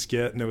the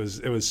skit, and it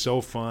was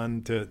so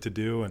fun to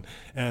do.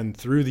 And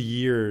through the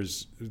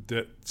years,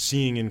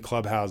 seeing in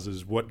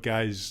clubhouses what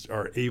guys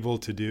are able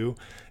to do,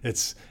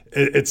 it's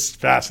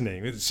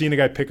fascinating. Seeing a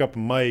guy pick up a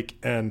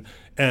mic and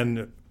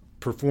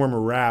perform a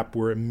rap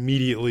where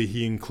immediately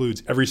he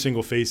includes every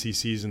single face he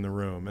sees in the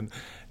room. And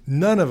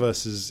none of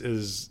us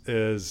is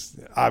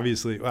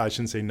obviously, well, I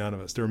shouldn't say none of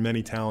us. There are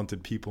many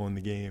talented people in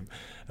the game,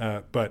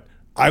 but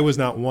I was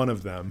not one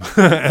of them.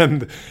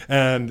 and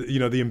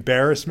the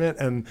embarrassment,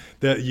 and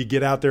that you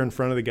get out there in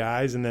front of the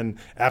guys, and then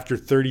after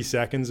 30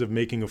 seconds of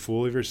making a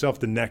fool of yourself,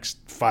 the next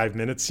 5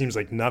 minutes seems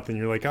like nothing.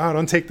 You're like, oh,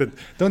 don't take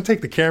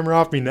the camera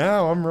off me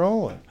now. I'm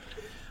rolling.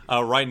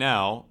 Right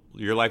now,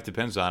 your life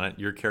depends on it.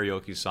 Your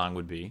karaoke song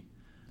would be?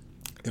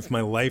 If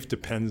my life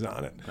depends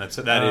on it. That is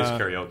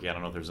karaoke. I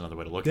don't know if there's another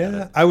way to look at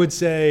it. I would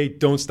say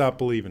Don't Stop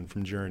Believing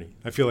from Journey.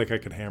 I feel like I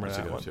could hammer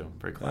that one. Too.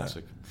 Very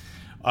classic.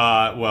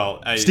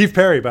 Steve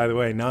Perry, by the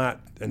way, not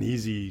an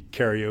easy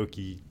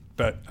karaoke,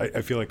 but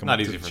I feel like I'm not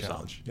up easy to the for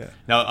challenge. some. Yeah.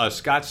 Now,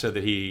 Scott said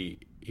that he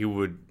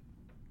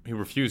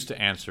refused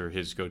to answer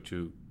his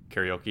go-to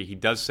karaoke. He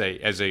does say,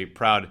 as a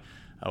proud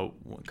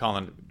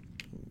Colin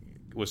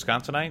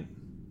Wisconsinite,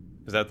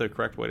 is that the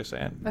correct way to say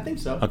it? I think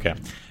so. Okay.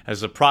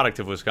 As a product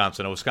of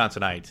Wisconsin, a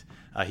Wisconsinite,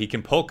 he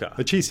can polka.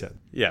 The cheese head.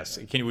 Yes.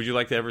 Would you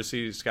like to ever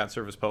see Scott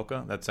Service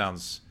polka? That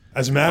sounds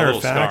as a matter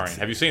of fact. Scarring.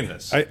 Have you seen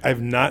this?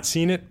 I've not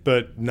seen it,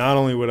 but not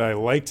only would I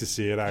like to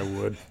see it,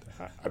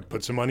 I'd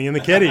put some money in the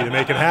kitty to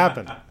make it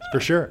happen,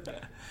 for sure.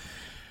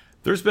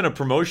 There's been a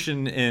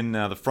promotion in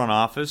the front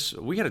office.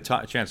 We had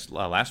a chance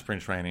last spring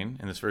training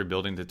in this very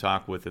building to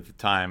talk with, at the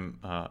time,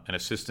 an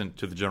assistant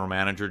to the general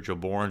manager, Joe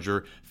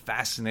Boringer.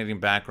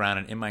 Fascinating background,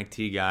 an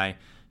MIT guy.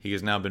 He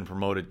has now been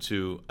promoted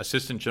to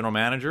assistant general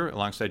manager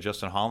alongside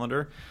Justin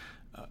Hollander.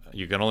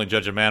 You can only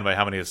judge a man by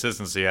how many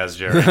assistants he has,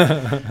 Jerry.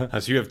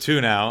 So you have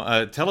 2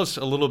 now. Tell us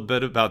a little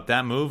bit about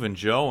that move and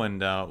Joe,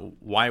 and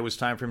why it was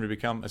time for him to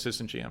become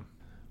assistant GM.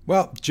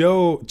 Well,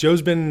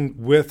 Joe's been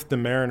with the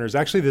Mariners.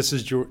 Actually, this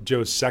is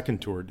Joe's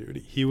second tour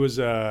duty. He was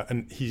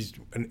he's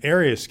an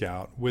area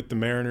scout with the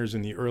Mariners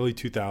in the early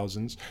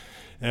 2000s,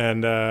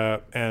 and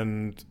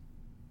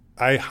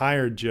I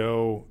hired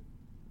Joe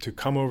to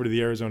come over to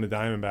the Arizona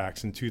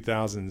Diamondbacks in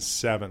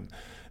 2007.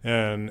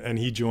 And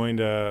he joined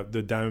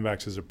the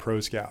Diamondbacks as a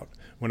pro scout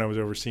when I was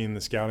overseeing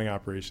the scouting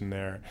operation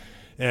there.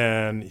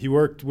 And he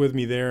worked with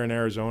me there in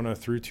Arizona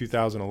through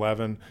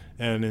 2011.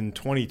 And in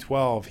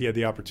 2012, he had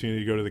the opportunity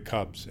to go to the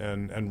Cubs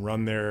and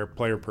run their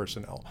player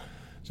personnel.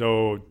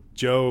 So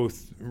Joe,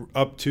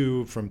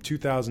 from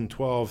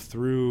 2012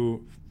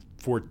 through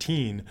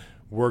 14,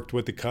 worked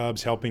with the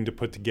Cubs, helping to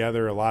put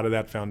together a lot of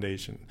that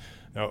foundation.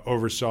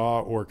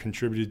 Oversaw or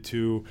contributed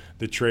to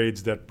the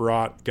trades that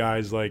brought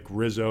guys like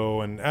Rizzo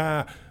and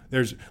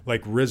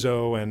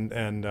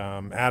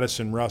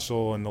Addison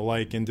Russell and the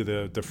like into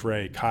the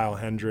fray, Kyle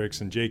Hendricks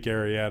and Jake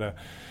Arrieta.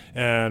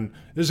 And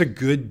there's a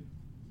good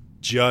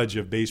judge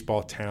of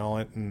baseball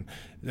talent and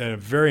a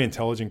very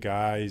intelligent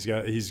guy.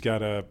 He's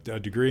got a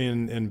degree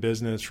in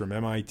business from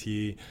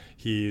MIT.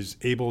 He's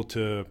able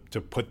to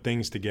put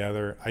things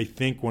together. I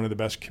think one of the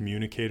best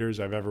communicators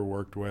I've ever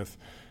worked with.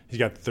 He's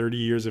got 30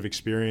 years of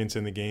experience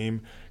in the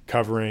game,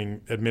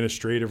 covering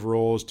administrative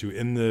roles to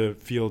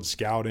in-the-field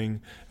scouting,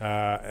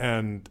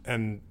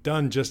 and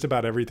done just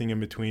about everything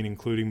in between,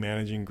 including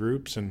managing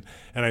groups. And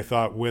I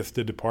thought with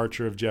the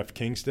departure of Jeff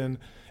Kingston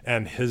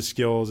and his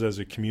skills as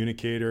a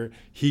communicator,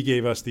 he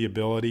gave us the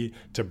ability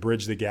to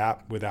bridge the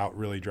gap without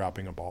really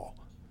dropping a ball.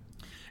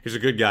 He's a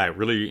good guy.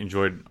 Really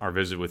enjoyed our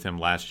visit with him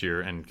last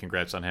year, and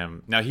congrats on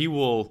him. Now he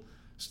will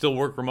still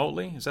work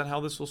remotely? Is that how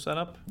this will set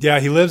up?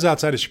 Yeah, he lives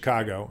outside of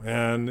Chicago,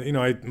 and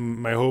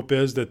my hope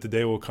is that the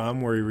day will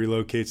come where he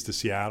relocates to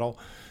Seattle,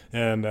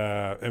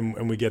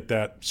 and we get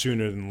that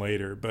sooner than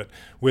later. But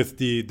with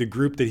the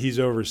group that he's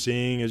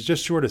overseeing is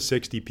just short of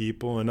 60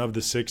 people, and of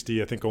the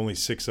 60, I think only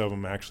 6 of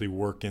them actually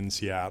work in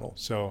Seattle.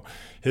 So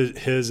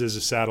his is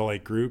a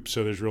satellite group,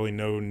 so there's really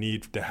no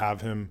need to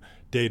have him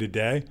day to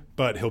day,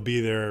 but he'll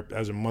be there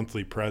as a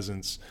monthly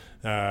presence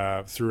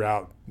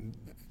throughout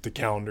the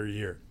calendar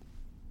year.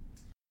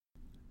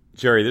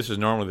 Jerry, this is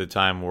normally the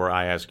time where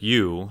I ask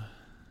you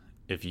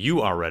if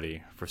you are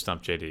ready for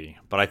Stump JD,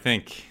 but I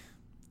think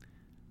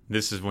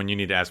this is when you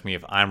need to ask me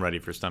if I'm ready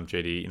for Stump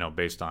JD,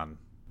 based on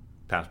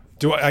past.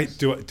 Do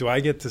I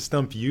get to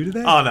stump you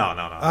today? Oh,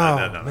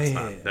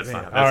 no. That's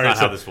not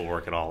how this will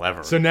work at all,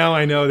 ever. So now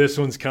I know this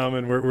one's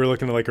coming. We're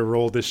looking at like a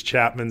Roldis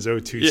Chapman's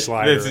 0-2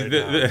 slider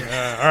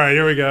now. All right,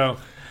 here we go.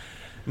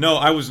 No,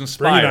 I was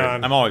inspired. Bring it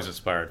on. I'm always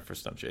inspired for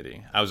Stump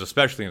JD. I was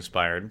especially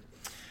inspired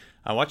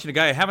watching a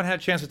guy I haven't had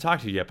a chance to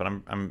talk to yet, but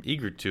I'm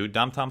eager to,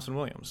 Dom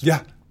Thompson-Williams.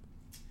 Yeah.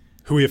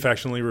 Who we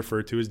affectionately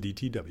refer to as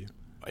DTW.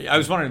 I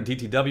was wondering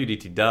DTW,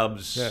 DT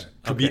Dubs. Yeah,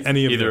 could be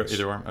any of those.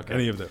 Either or. Okay.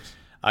 Any of those.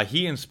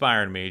 He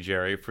inspired me,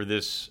 Jerry, for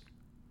this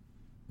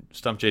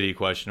Stump JD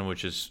question,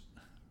 which is,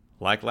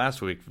 like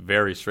last week,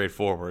 very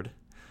straightforward.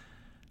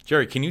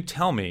 Jerry, can you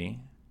tell me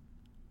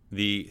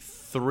the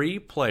 3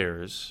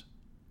 players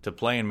to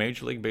play in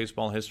Major League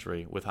Baseball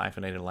history with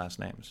hyphenated last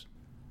names?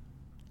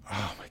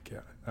 Oh, my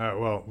God.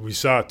 Well, we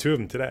saw 2 of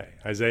them today,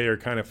 Isaiah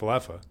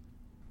Kiner-Falefa.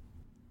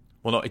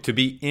 Well, no, to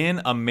be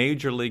in a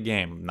Major League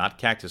game, not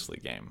Cactus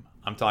League game.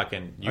 I'm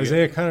talking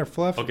Isaiah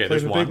Kiner-Falefa played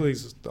in the big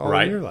leagues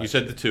all year last You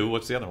said the 2.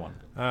 What's the other one?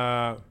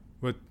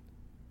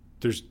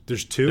 There's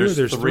 2 or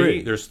there's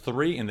 3? There's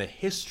 3 in the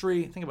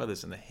history. Think about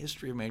this. In the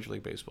history of Major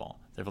League Baseball,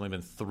 there have only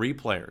been 3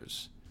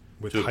 players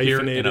with to appear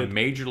in a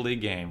Major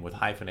League game with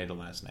hyphenated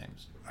last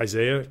names.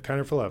 Isaiah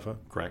Kiner-Falefa.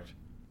 Correct.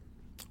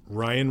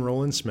 Ryan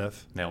Roland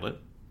Smith. Nailed it.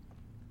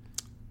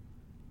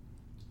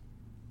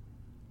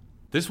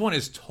 This one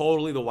is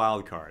totally the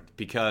wild card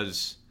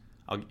because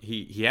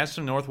he has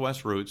some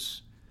Northwest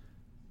roots.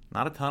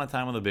 Not a ton of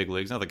time in the big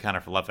leagues. Not that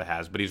Kiner-Falefa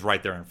has, but he's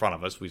right there in front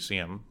of us. We see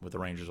him with the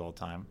Rangers all the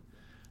time.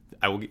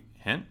 I will get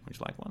hint. Would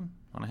you like one?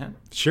 Want a hint?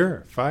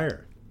 Sure.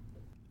 Fire.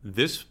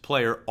 This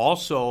player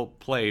also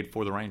played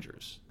for the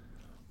Rangers.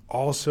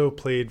 Also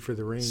played for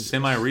the Rangers.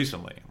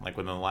 Semi-recently, like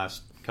within the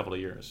last couple of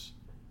years.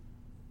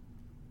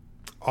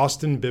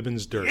 Austin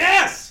Bibbins-Dirk.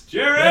 Yes!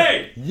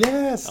 Jerry!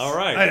 Yes! All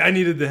right. I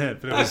needed the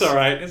hint. But That's all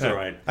right. It's all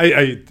right.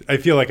 I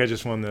feel like I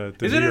just won the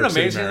Isn't New it York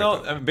City amazing,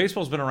 Marathon. though? I mean,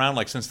 baseball's been around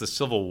like since the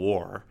Civil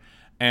War.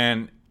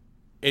 And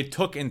it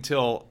took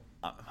until,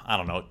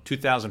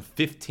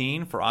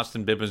 2015 for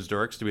Austin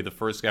Bibbins-Dirks to be the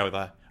first guy with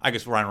I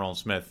guess Ryan Roland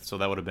Smith. So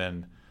that would have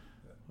been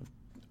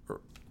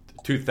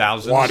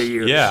 2000. A lot of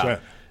years.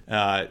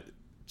 Yeah.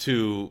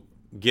 To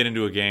get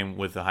into a game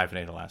with a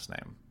hyphenated last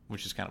name,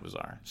 which is kind of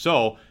bizarre.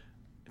 So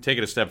take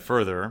it a step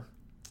further.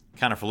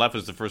 Kiner-Falefa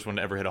is the first one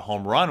to ever hit a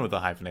home run with a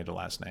hyphenated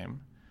last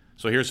name.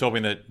 So here's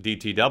hoping that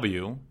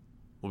DTW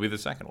will be the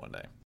second one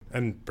day.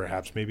 And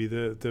perhaps maybe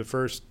the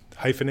first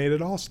hyphenated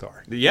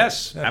all-star.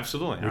 Yes,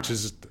 absolutely. Which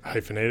is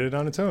hyphenated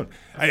on its own.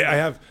 I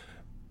have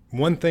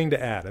one thing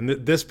to add, and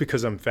this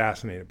because I'm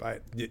fascinated by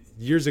it.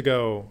 Years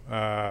ago,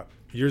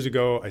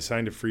 I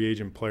signed a free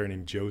agent player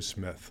named Joe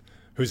Smith,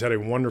 who's had a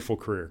wonderful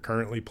career,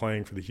 currently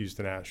playing for the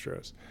Houston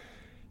Astros.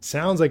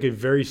 Sounds like a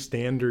very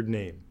standard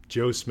name,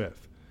 Joe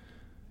Smith.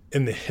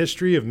 In the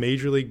history of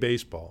Major League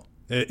Baseball,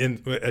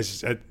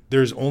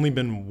 there's only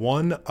been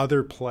one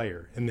other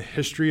player in the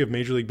history of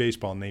Major League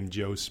Baseball named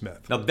Joe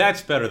Smith. Now,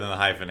 that's better than the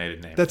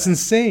hyphenated name. That's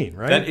insane,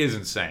 right? That is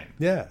insane.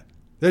 Yeah.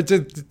 Now,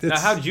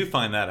 how did you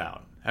find that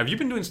out? Have you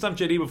been doing Stump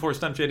JD before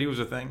Stump JD was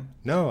a thing?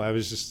 No, I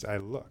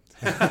looked.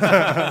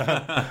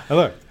 I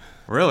looked.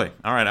 Really?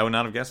 All right, I would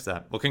not have guessed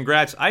that. Well,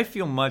 congrats. I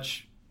feel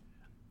much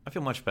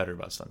better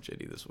about Stump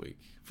JD this week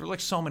for like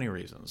so many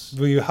reasons.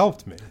 Well, you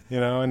helped me,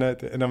 and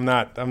I'm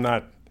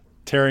not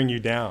tearing you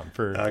down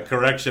for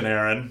correction,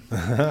 Aaron.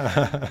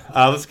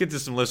 Let's get to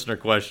some listener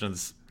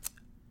questions.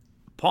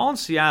 Paul in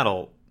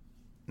Seattle.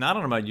 Now, I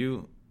don't know about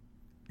you,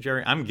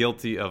 Jerry. I'm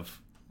guilty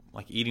of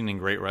like eating in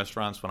great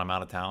restaurants when I'm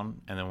out of town,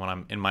 and then when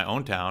I'm in my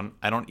own town,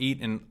 I don't eat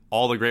in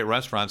all the great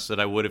restaurants that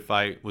I would if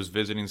I was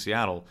visiting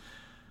Seattle.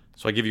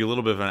 So I give you a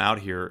little bit of an out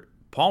here.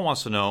 Paul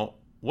wants to know,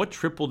 what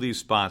Triple D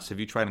spots have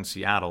you tried in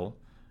Seattle?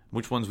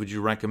 Which ones would you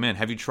recommend?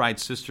 Have you tried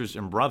Sisters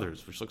and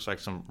Brothers, which looks like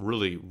some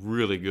really,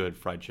 really good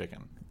fried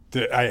chicken?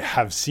 I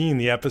have seen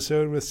the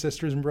episode with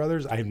Sisters and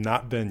Brothers. I have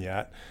not been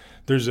yet.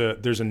 There's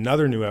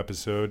another new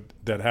episode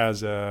that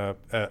has a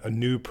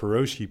new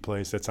pierogi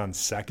place that's on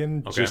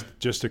 2nd, okay,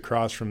 just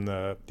across from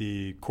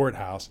the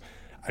courthouse.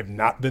 I've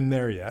not been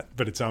there yet,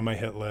 but it's on my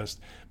hit list.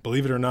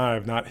 Believe it or not,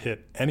 I've not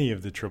hit any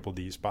of the Triple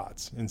D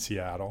spots in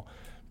Seattle,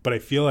 but I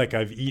feel like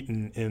I've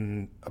eaten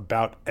in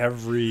about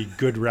every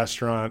good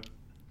restaurant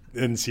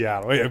in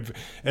Seattle.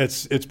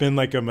 It's been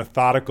like a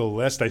methodical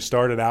list. I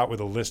started out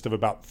with a list of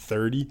about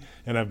 30,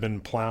 and I've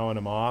been plowing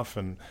them off.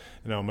 And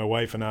my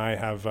wife and I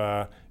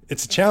have.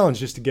 It's a challenge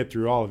just to get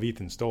through all of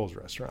Ethan Stoll's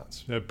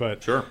restaurants,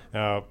 but sure,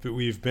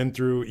 we've been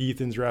through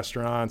Ethan's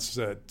restaurants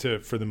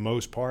for the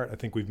most part. I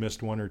think we've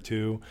missed one or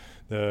two.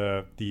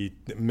 The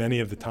many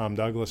of the Tom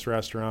Douglas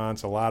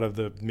restaurants, a lot of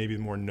the maybe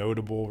more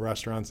notable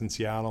restaurants in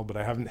Seattle, but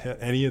I haven't hit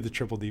any of the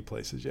Triple D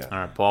places yet. All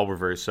right, Paul, we're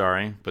very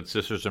sorry, but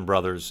Sisters and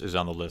Brothers is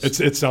on the list.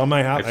 It's on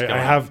my house.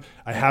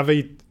 I have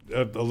a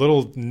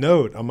little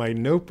note on my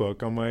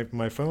notebook on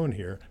my phone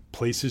here.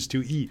 Places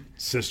to eat.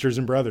 Sisters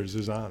and Brothers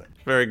is on it.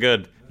 Very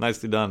good.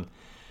 Nicely done.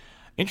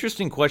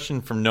 Interesting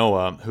question from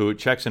Noah, who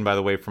checks in, by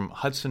the way, from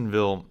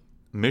Hudsonville,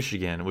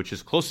 Michigan, which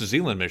is close to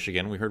Zeeland,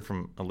 Michigan. We heard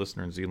from a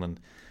listener in Zeeland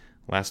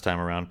last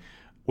time around.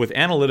 With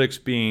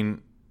analytics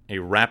being a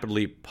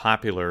rapidly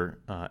popular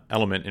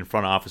element in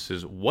front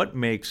offices, what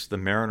makes the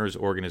Mariners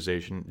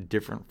organization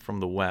different from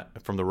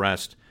the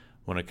rest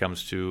when it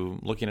comes to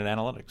looking at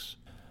analytics?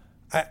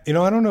 I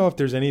don't know if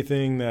there's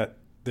anything that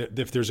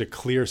if there's a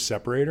clear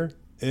separator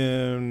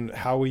in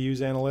how we use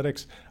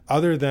analytics,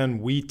 other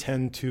than we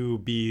tend to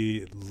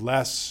be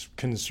less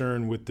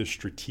concerned with the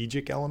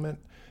strategic element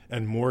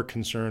and more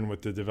concerned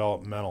with the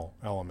developmental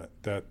element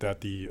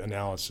that the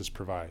analysis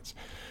provides.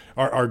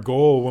 Our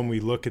goal when we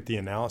look at the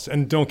analysis,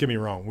 and don't get me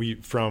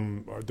wrong,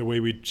 from the way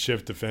we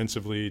shift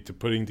defensively to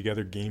putting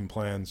together game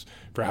plans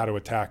for how to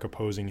attack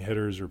opposing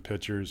hitters or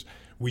pitchers,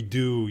 we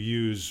do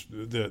use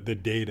the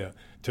data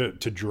to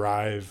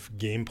drive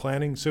game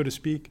planning, so to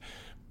speak.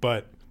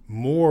 But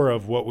more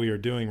of what we are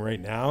doing right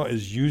now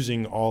is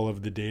using all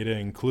of the data,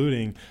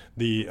 including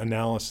the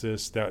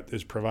analysis that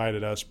is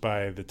provided us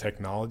by the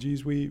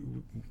technologies we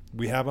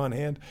have on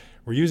hand.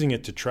 We're using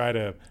it to try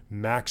to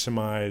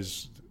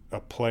maximize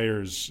a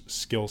player's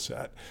skill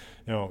set.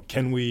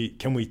 Can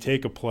we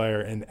take a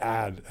player and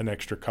add an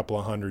extra couple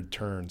of hundred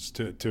turns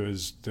to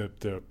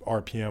the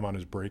RPM on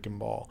his breaking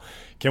ball?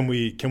 Can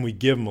we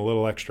give him a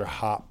little extra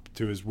hop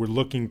to his?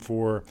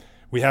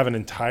 We have an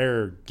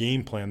entire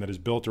game plan that is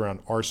built around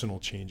arsenal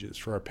changes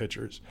for our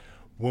pitchers.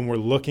 When we're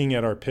looking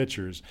at our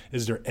pitchers,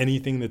 is there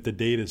anything that the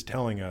data is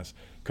telling us?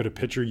 Could a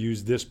pitcher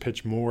use this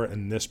pitch more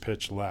and this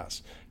pitch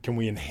less? Can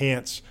we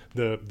enhance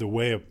the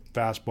way a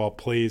fastball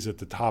plays at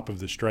the top of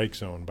the strike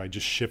zone by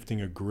just shifting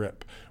a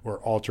grip or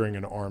altering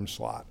an arm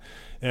slot?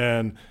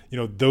 And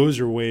those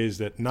are ways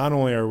that not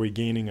only are we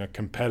gaining a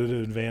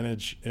competitive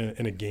advantage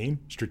in a game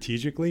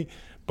strategically,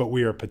 but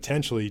we are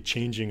potentially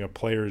changing a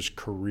player's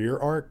career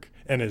arc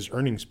and his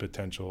earnings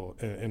potential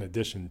in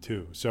addition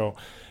too. So,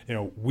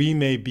 we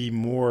may be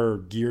more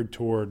geared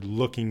toward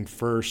looking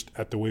first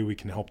at the way we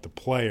can help the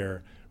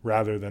player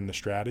rather than the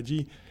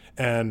strategy.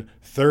 And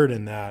third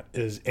in that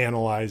is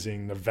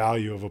analyzing the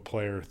value of a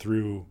player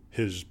through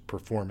his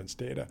performance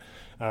data.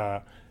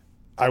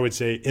 I would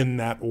say in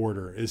that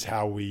order is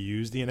how we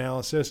use the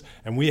analysis.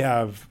 And we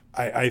have,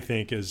 I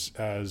think,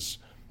 as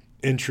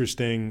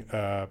interesting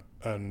a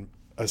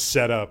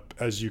setup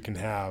as you can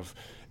have.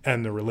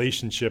 And the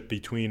relationship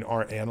between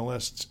our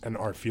analysts and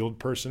our field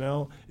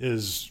personnel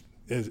is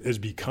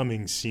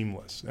becoming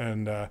seamless,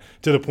 and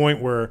to the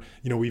point where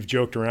we've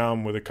joked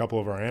around with a couple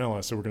of our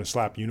analysts that we're going to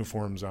slap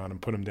uniforms on and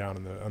put them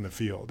down on the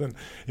field, and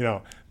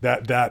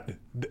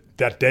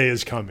that day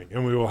is coming,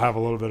 and we will have a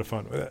little bit of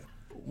fun with it.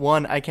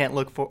 one,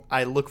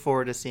 I look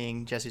forward to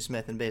seeing Jesse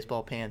Smith in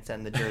baseball pants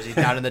and the jersey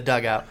down in the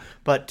dugout.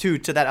 But two,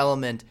 to that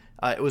element,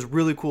 it was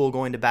really cool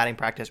going to batting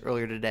practice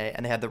earlier today,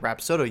 and they had the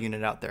Rapsodo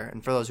unit out there.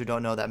 And for those who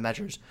don't know, that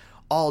measures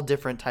all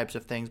different types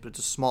of things, but it's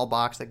a small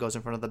box that goes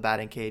in front of the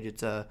batting cage.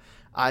 It's a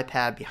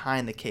iPad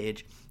behind the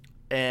cage.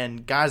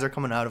 And guys are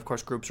coming out, of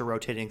course, groups are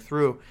rotating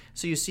through.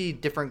 So you see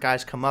different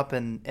guys come up,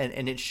 and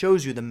it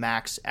shows you the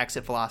max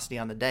exit velocity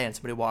on the day. And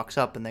somebody walks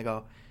up and they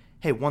go,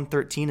 hey,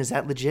 113, is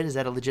that legit? Is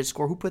that a legit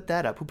score? Who put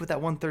that up? Who put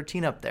that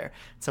 113 up there?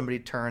 Somebody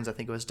turns, I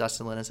think it was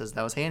Dustin Lynn, and says,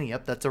 that was Hanny.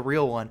 Yep, that's a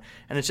real one.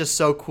 And it's just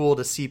so cool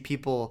to see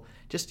people,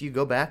 just you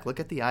go back, look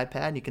at the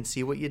iPad, and you can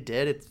see what you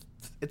did.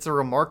 It's a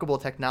remarkable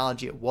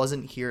technology. It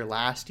wasn't here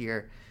last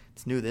year.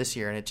 It's new this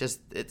year. And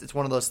it's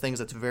one of those things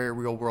that's very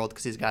real world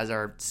because these guys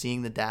are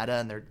seeing the data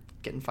and they're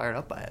getting fired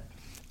up by it.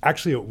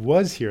 Actually, it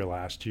was here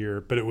last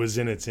year, but it was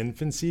in its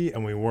infancy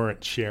and we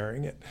weren't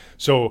sharing it.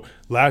 So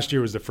last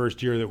year was the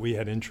first year that we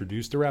had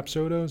introduced the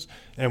Rapsodos,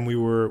 and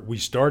we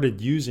started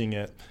using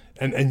it.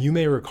 And you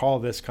may recall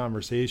this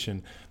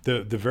conversation.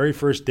 The very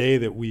first day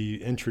that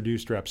we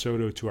introduced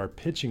Rapsodo to our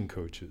pitching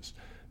coaches,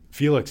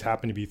 Felix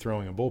happened to be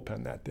throwing a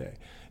bullpen that day.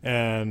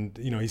 And,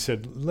 he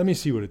said, let me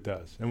see what it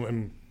does.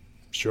 And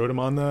showed him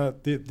on the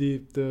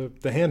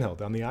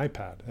handheld on the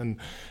iPad,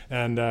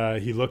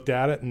 and he looked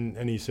at it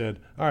and he said,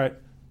 all right,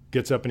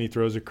 gets up and he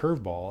throws a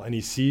curveball, and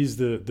he sees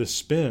the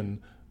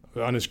spin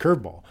on his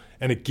curveball,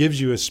 and it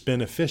gives you a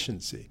spin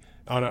efficiency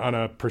on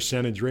a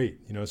percentage rate.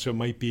 So it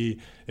might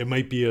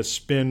be a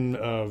spin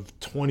of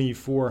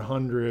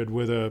 2,400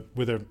 with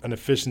an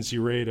efficiency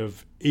rate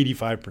of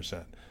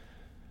 85%.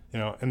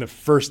 And the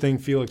first thing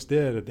Felix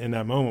did in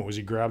that moment was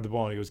he grabbed the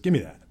ball and he goes, give me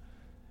that.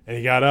 And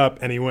he got up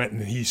and he went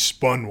and he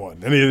spun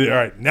one. And all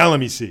right, now let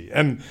me see.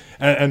 And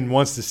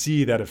wants to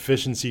see that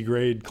efficiency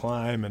grade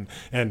climb.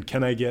 And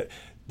can I get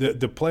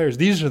the players?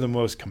 These are the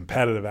most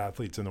competitive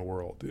athletes in the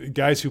world.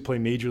 Guys who play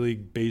Major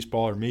League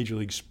Baseball or Major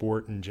League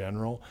Sport in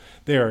general,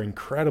 they are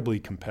incredibly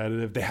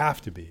competitive. They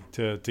have to be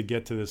to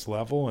get to this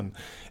level.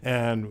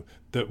 And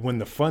when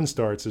the fun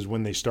starts is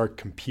when they start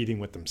competing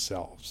with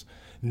themselves.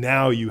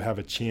 Now you have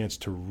a chance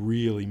to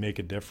really make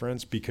a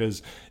difference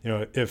because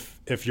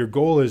if your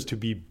goal is to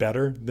be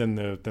better than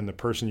the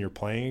person you're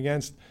playing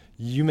against,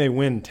 you may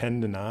win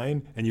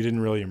 10-9 and you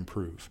didn't really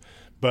improve.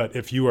 But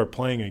if you are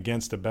playing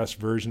against the best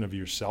version of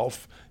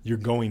yourself, you're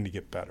going to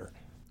get better.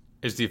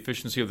 Is the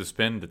efficiency of the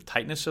spin the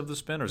tightness of the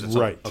spin, or is it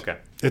something? Right? Okay.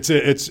 It's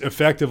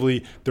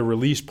effectively the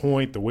release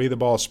point, the way the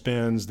ball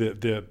spins,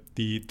 the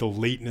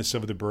lateness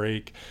of the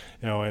break,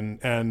 and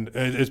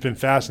it's been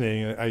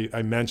fascinating.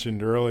 I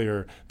mentioned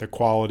earlier the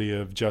quality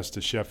of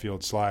Justice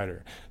Sheffield's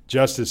slider.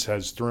 Justice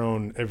has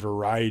thrown a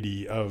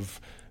variety of,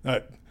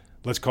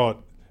 let's call it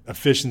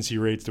efficiency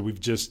rates that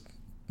we've just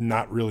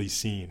not really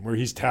seen, where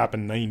he's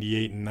tapping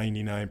 98 and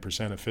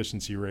 99%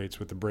 efficiency rates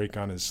with the break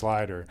on his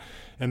slider.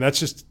 And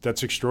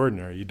that's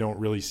extraordinary. You don't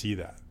really see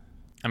that.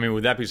 I mean,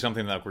 would that be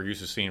something that we're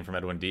used to seeing from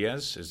Edwin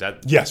Diaz? Is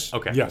that yes?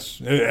 Okay.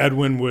 Yes,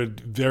 Edwin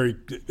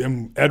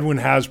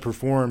has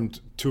performed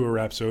to a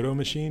Rapsodo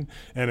machine,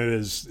 and it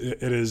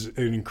is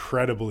an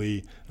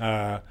incredibly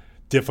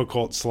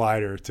difficult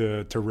slider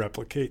to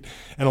replicate.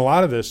 And a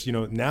lot of this,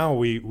 now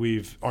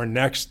we've our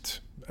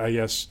next, I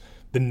guess,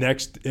 the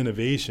next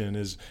innovation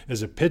is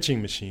a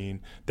pitching machine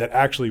that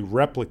actually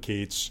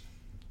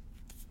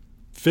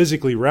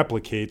physically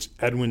replicates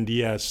Edwin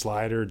Diaz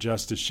slider,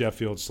 Justice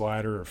Sheffield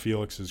slider, or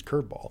Felix's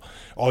curveball.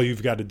 All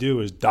you've got to do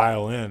is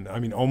dial in. I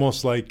mean,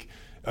 almost like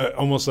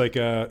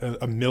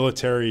a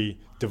military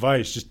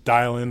device. Just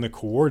dial in the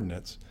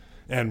coordinates,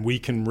 and we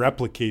can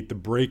replicate the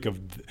break of.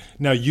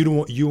 Now you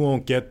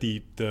won't get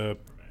the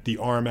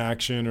arm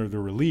action or the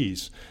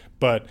release,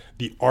 but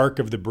the arc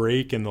of the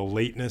break and the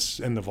lateness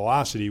and the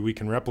velocity we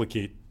can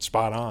replicate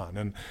spot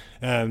on,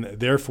 and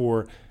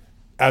therefore,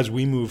 as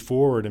we move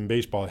forward in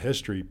baseball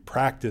history,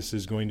 practice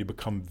is going to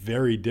become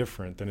very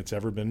different than it's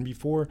ever been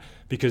before,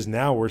 because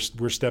now we're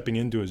stepping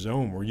into a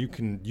zone where you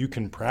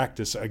can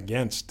practice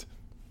against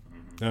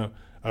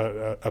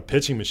a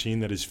pitching machine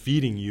that is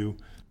feeding you.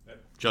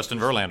 Justin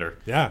Verlander.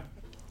 Yeah,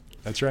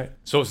 that's right.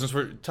 So since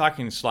we're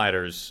talking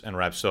sliders and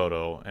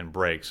Rapsodo and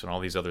breaks and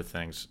all these other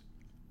things,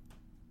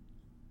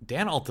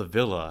 Dan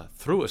Altavilla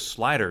threw a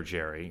slider,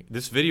 Jerry.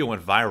 This video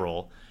went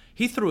viral.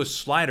 He threw a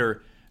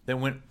slider that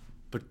went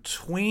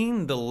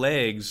between the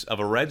legs of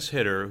a Reds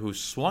hitter who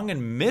swung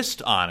and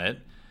missed on it.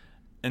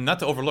 And not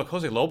to overlook,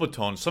 Jose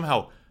Lobaton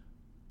somehow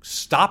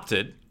stopped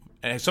it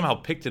and somehow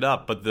picked it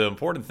up. But the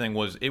important thing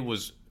was it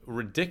was a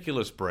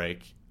ridiculous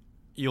break.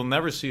 You'll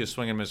never see a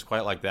swing and miss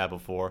quite like that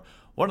before.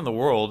 What in the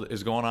world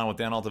is going on with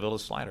Dan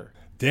Altavilla's slider?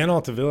 Dan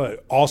Altavilla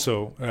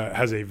also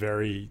has a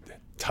very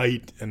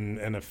tight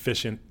and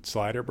efficient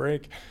slider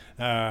break.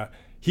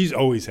 He's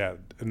always had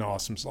an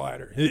awesome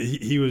slider.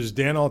 He was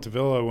Dan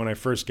Altavilla when I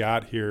first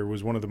got here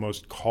was one of the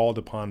most called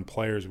upon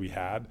players we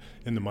had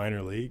in the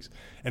minor leagues,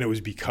 and it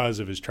was because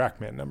of his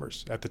TrackMan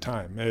numbers at the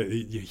time.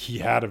 He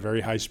had a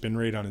very high spin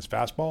rate on his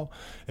fastball,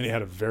 and he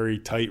had a very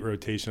tight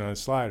rotation on his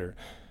slider.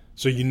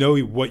 So you know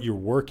what you're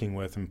working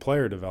with in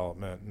player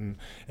development.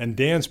 And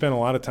Dan spent a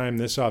lot of time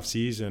this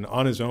offseason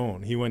on his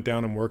own. He went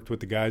down and worked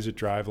with the guys at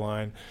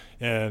Driveline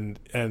and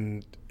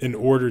in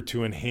order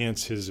to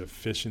enhance his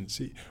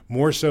efficiency.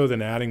 More so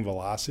than adding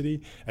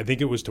velocity, I think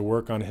it was to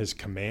work on his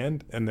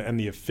command and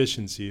the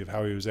efficiency of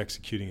how he was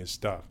executing his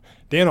stuff.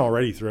 Dan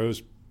already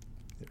throws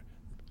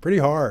pretty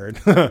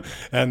hard.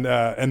 and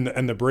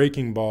the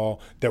breaking ball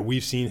that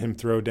we've seen him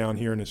throw down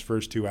here in his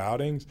first 2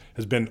 outings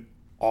has been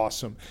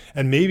awesome,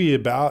 and maybe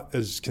about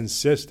as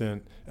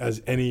consistent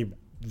as any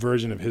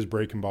version of his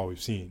breaking ball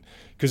we've seen.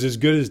 Because as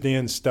good as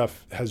Dan's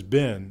stuff has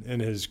been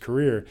in his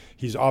career,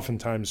 he's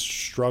oftentimes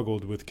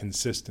struggled with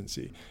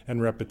consistency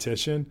and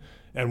repetition.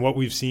 And what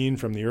we've seen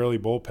from the early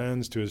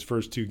bullpens to his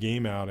first 2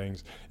 game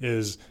outings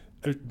is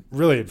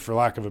really, for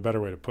lack of a better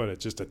way to put it,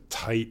 just a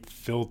tight,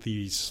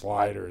 filthy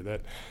slider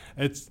that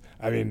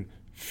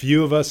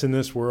few of us in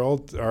this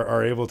world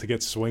are able to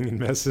get swing and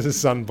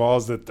misses on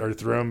balls that are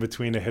thrown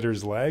between a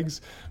hitter's legs.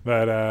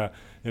 But,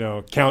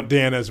 count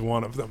Dan as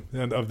one of them,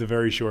 and of the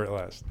very short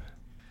list.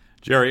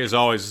 Jerry, as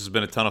always, this has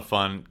been a ton of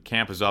fun.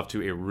 Camp is off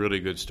to a really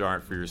good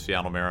start for your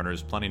Seattle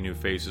Mariners. Plenty of new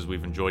faces.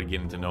 We've enjoyed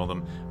getting to know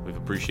them. We've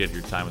appreciated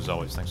your time as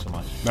always. Thanks so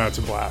much. No, it's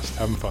a blast.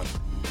 Having fun.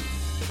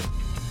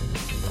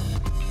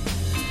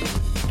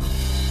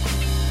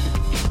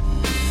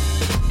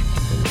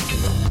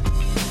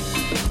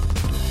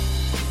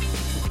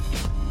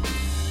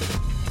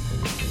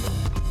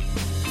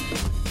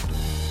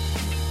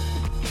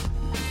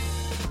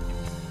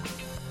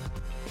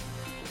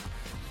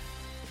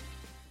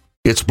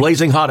 It's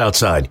blazing hot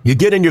outside. You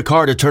get in your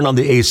car to turn on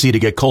the AC to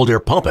get cold air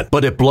pumping,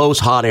 but it blows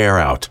hot air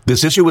out.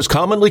 This issue is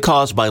commonly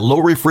caused by low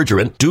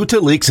refrigerant due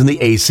to leaks in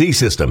the AC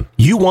system.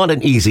 You want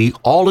an easy,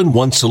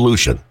 all-in-one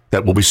solution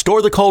that will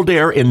restore the cold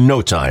air in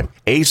no time.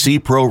 AC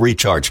Pro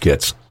Recharge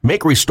Kits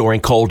make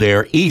restoring cold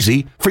air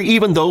easy for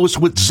even those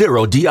with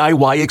zero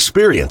DIY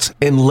experience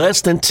in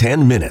less than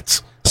 10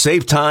 minutes.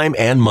 Save time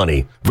and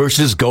money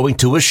versus going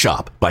to a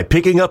shop by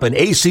picking up an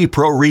AC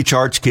Pro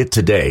Recharge Kit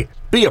today.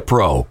 Be a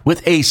pro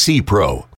with AC Pro.